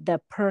what the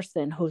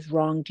person who's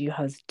wronged you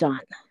has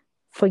done.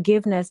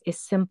 Forgiveness is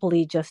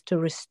simply just to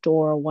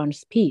restore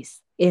one's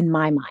peace, in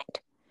my mind.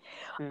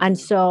 And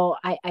Mm-hmm. so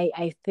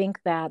I think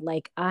that,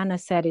 like Anna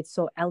said it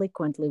so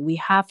eloquently, we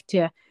have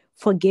to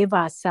forgive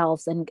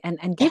ourselves and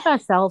give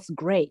ourselves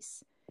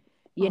grace,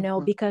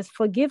 Mhm. because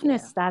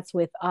forgiveness Yeah. starts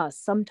with us.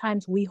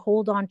 Sometimes we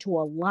hold on to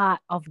a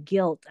lot of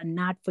guilt and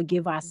not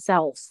forgive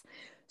ourselves.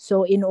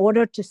 So, in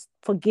order to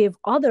forgive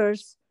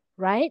others,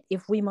 right?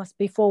 If we must,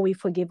 before we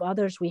forgive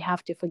others, we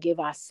have to forgive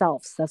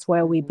ourselves. That's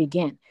where we Mm-hmm.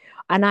 begin.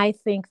 And I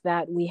think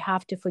that we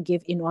have to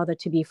forgive in order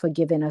to be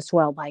forgiven as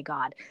well by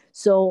God.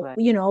 So, Right.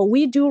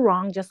 we do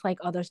wrong just like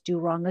others do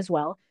wrong as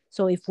well.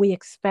 So, if we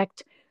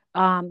expect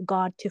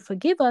God to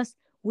forgive us,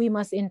 we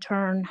must in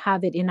turn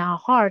have it in our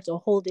hearts or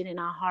hold it in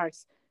our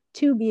hearts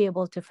to be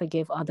able to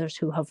forgive others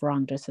who have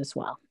wronged us as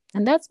well.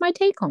 And that's my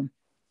take home.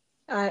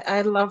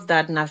 I love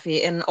that,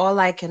 Nafi. And all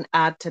I can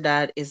add to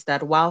that is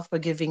that while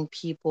forgiving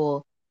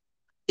people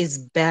is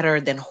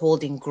better than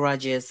holding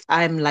grudges,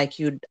 I'm like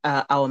you,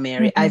 our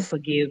Mary. I Mm-hmm.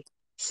 forgive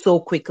so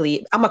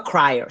quickly. I'm a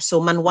crier.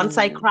 So, man, once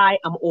I Mm-hmm. cry,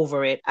 I'm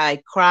over it.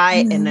 I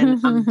cry and then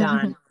I'm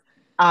done.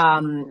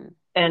 Um, Mm-hmm.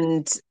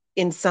 and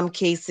in some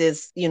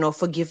cases,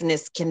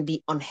 forgiveness can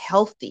be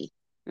unhealthy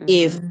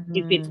Mm-hmm.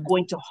 if it's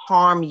going to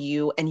harm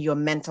you and your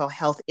mental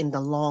health in the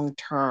long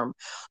term.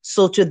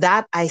 So to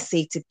that, I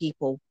say to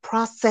people,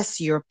 process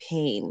your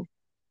pain,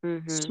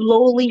 Mm-hmm.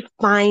 slowly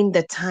find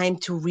the time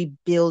to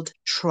rebuild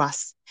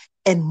trust,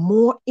 and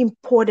more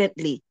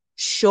importantly,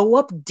 show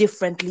up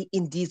differently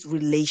in these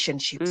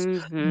relationships.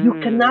 You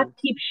cannot Mm-hmm.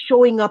 keep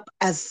showing up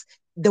as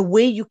the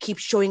way you keep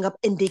showing up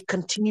and they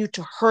continue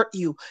to hurt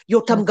you.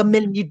 Yo tam nga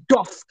mel ni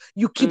dof.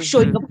 You keep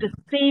showing up Mm-hmm. the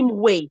same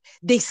way.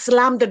 They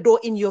slam the door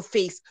in your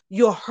face.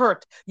 You're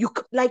hurt.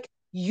 Like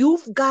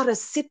you've got to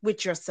sit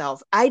with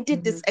yourself. I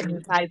did this Mm-hmm.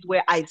 exercise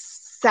where I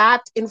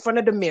sat in front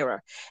of the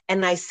mirror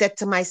and I said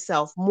to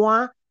myself,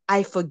 moi,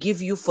 I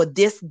forgive you for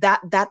this,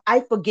 that. I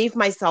forgave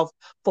myself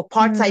for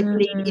parts I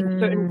played in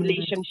certain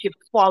relationships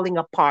falling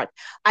apart.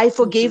 I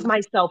forgave Mm-hmm.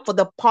 myself for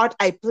the part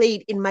I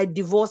played in my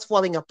divorce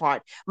falling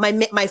apart,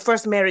 my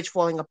first marriage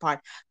falling apart.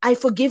 I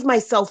forgive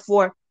myself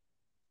for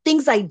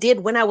things I did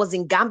when I was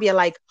in Gambia,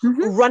 like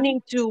Mm-hmm.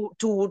 running to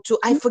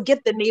I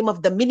forget the name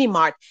of the mini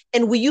mart,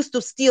 and we used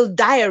to steal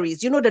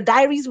diaries. You know the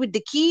diaries with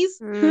the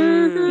keys.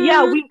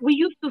 Yeah, Mm. we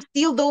used to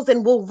steal those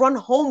and we'll run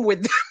home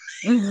with them.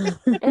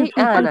 Hey,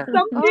 But Anna.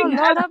 Oh, something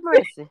Lord as have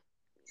mercy.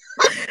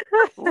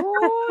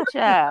 Oh,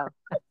 child.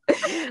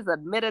 You just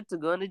admitted to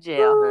going to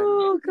jail,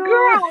 honey. Oh God.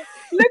 girl,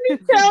 let me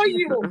tell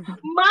you,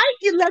 my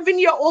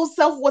 11-year-old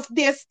self was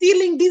there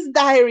stealing these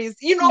diaries,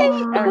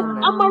 Hey, because Anna.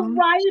 I'm a Wow.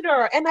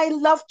 writer and I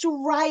love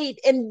to write.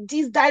 And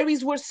these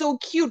diaries were so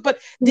cute, but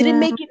did it Yeah.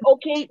 make it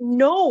okay?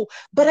 No.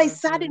 But I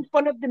sat Mm-hmm. in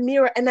front of the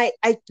mirror and I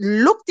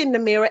looked in the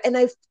mirror and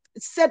I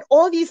said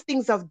all these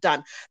things I've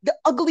done, the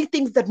ugly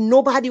things that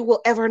nobody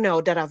will ever know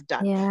that I've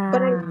done.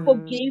 But I Yeah. Mm.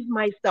 forgave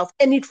myself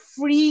and it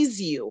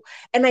frees you.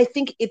 And I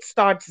think it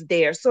starts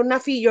there. So,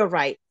 Nafi, you're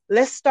right.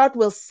 Let's start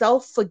with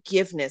self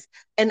forgiveness.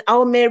 And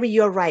our Mary,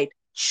 you're right.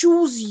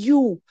 Choose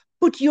you.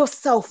 Put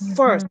yourself Mm-hmm.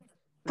 first.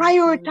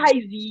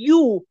 Prioritize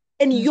you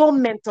and your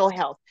mental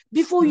health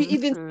before you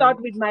even Mm-hmm.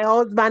 start with my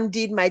husband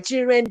did, my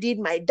children did,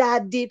 my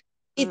dad did.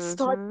 It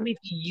starts Mm-hmm. with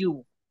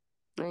you.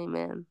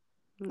 Amen.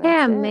 That's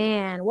Yeah, it.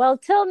 man. Well,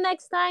 till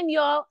next time,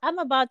 y'all. I'm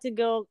about to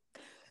go.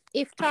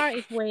 Iftar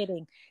is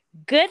waiting.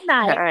 Good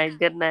All night. right.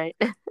 Good night.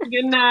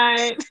 Good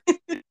night.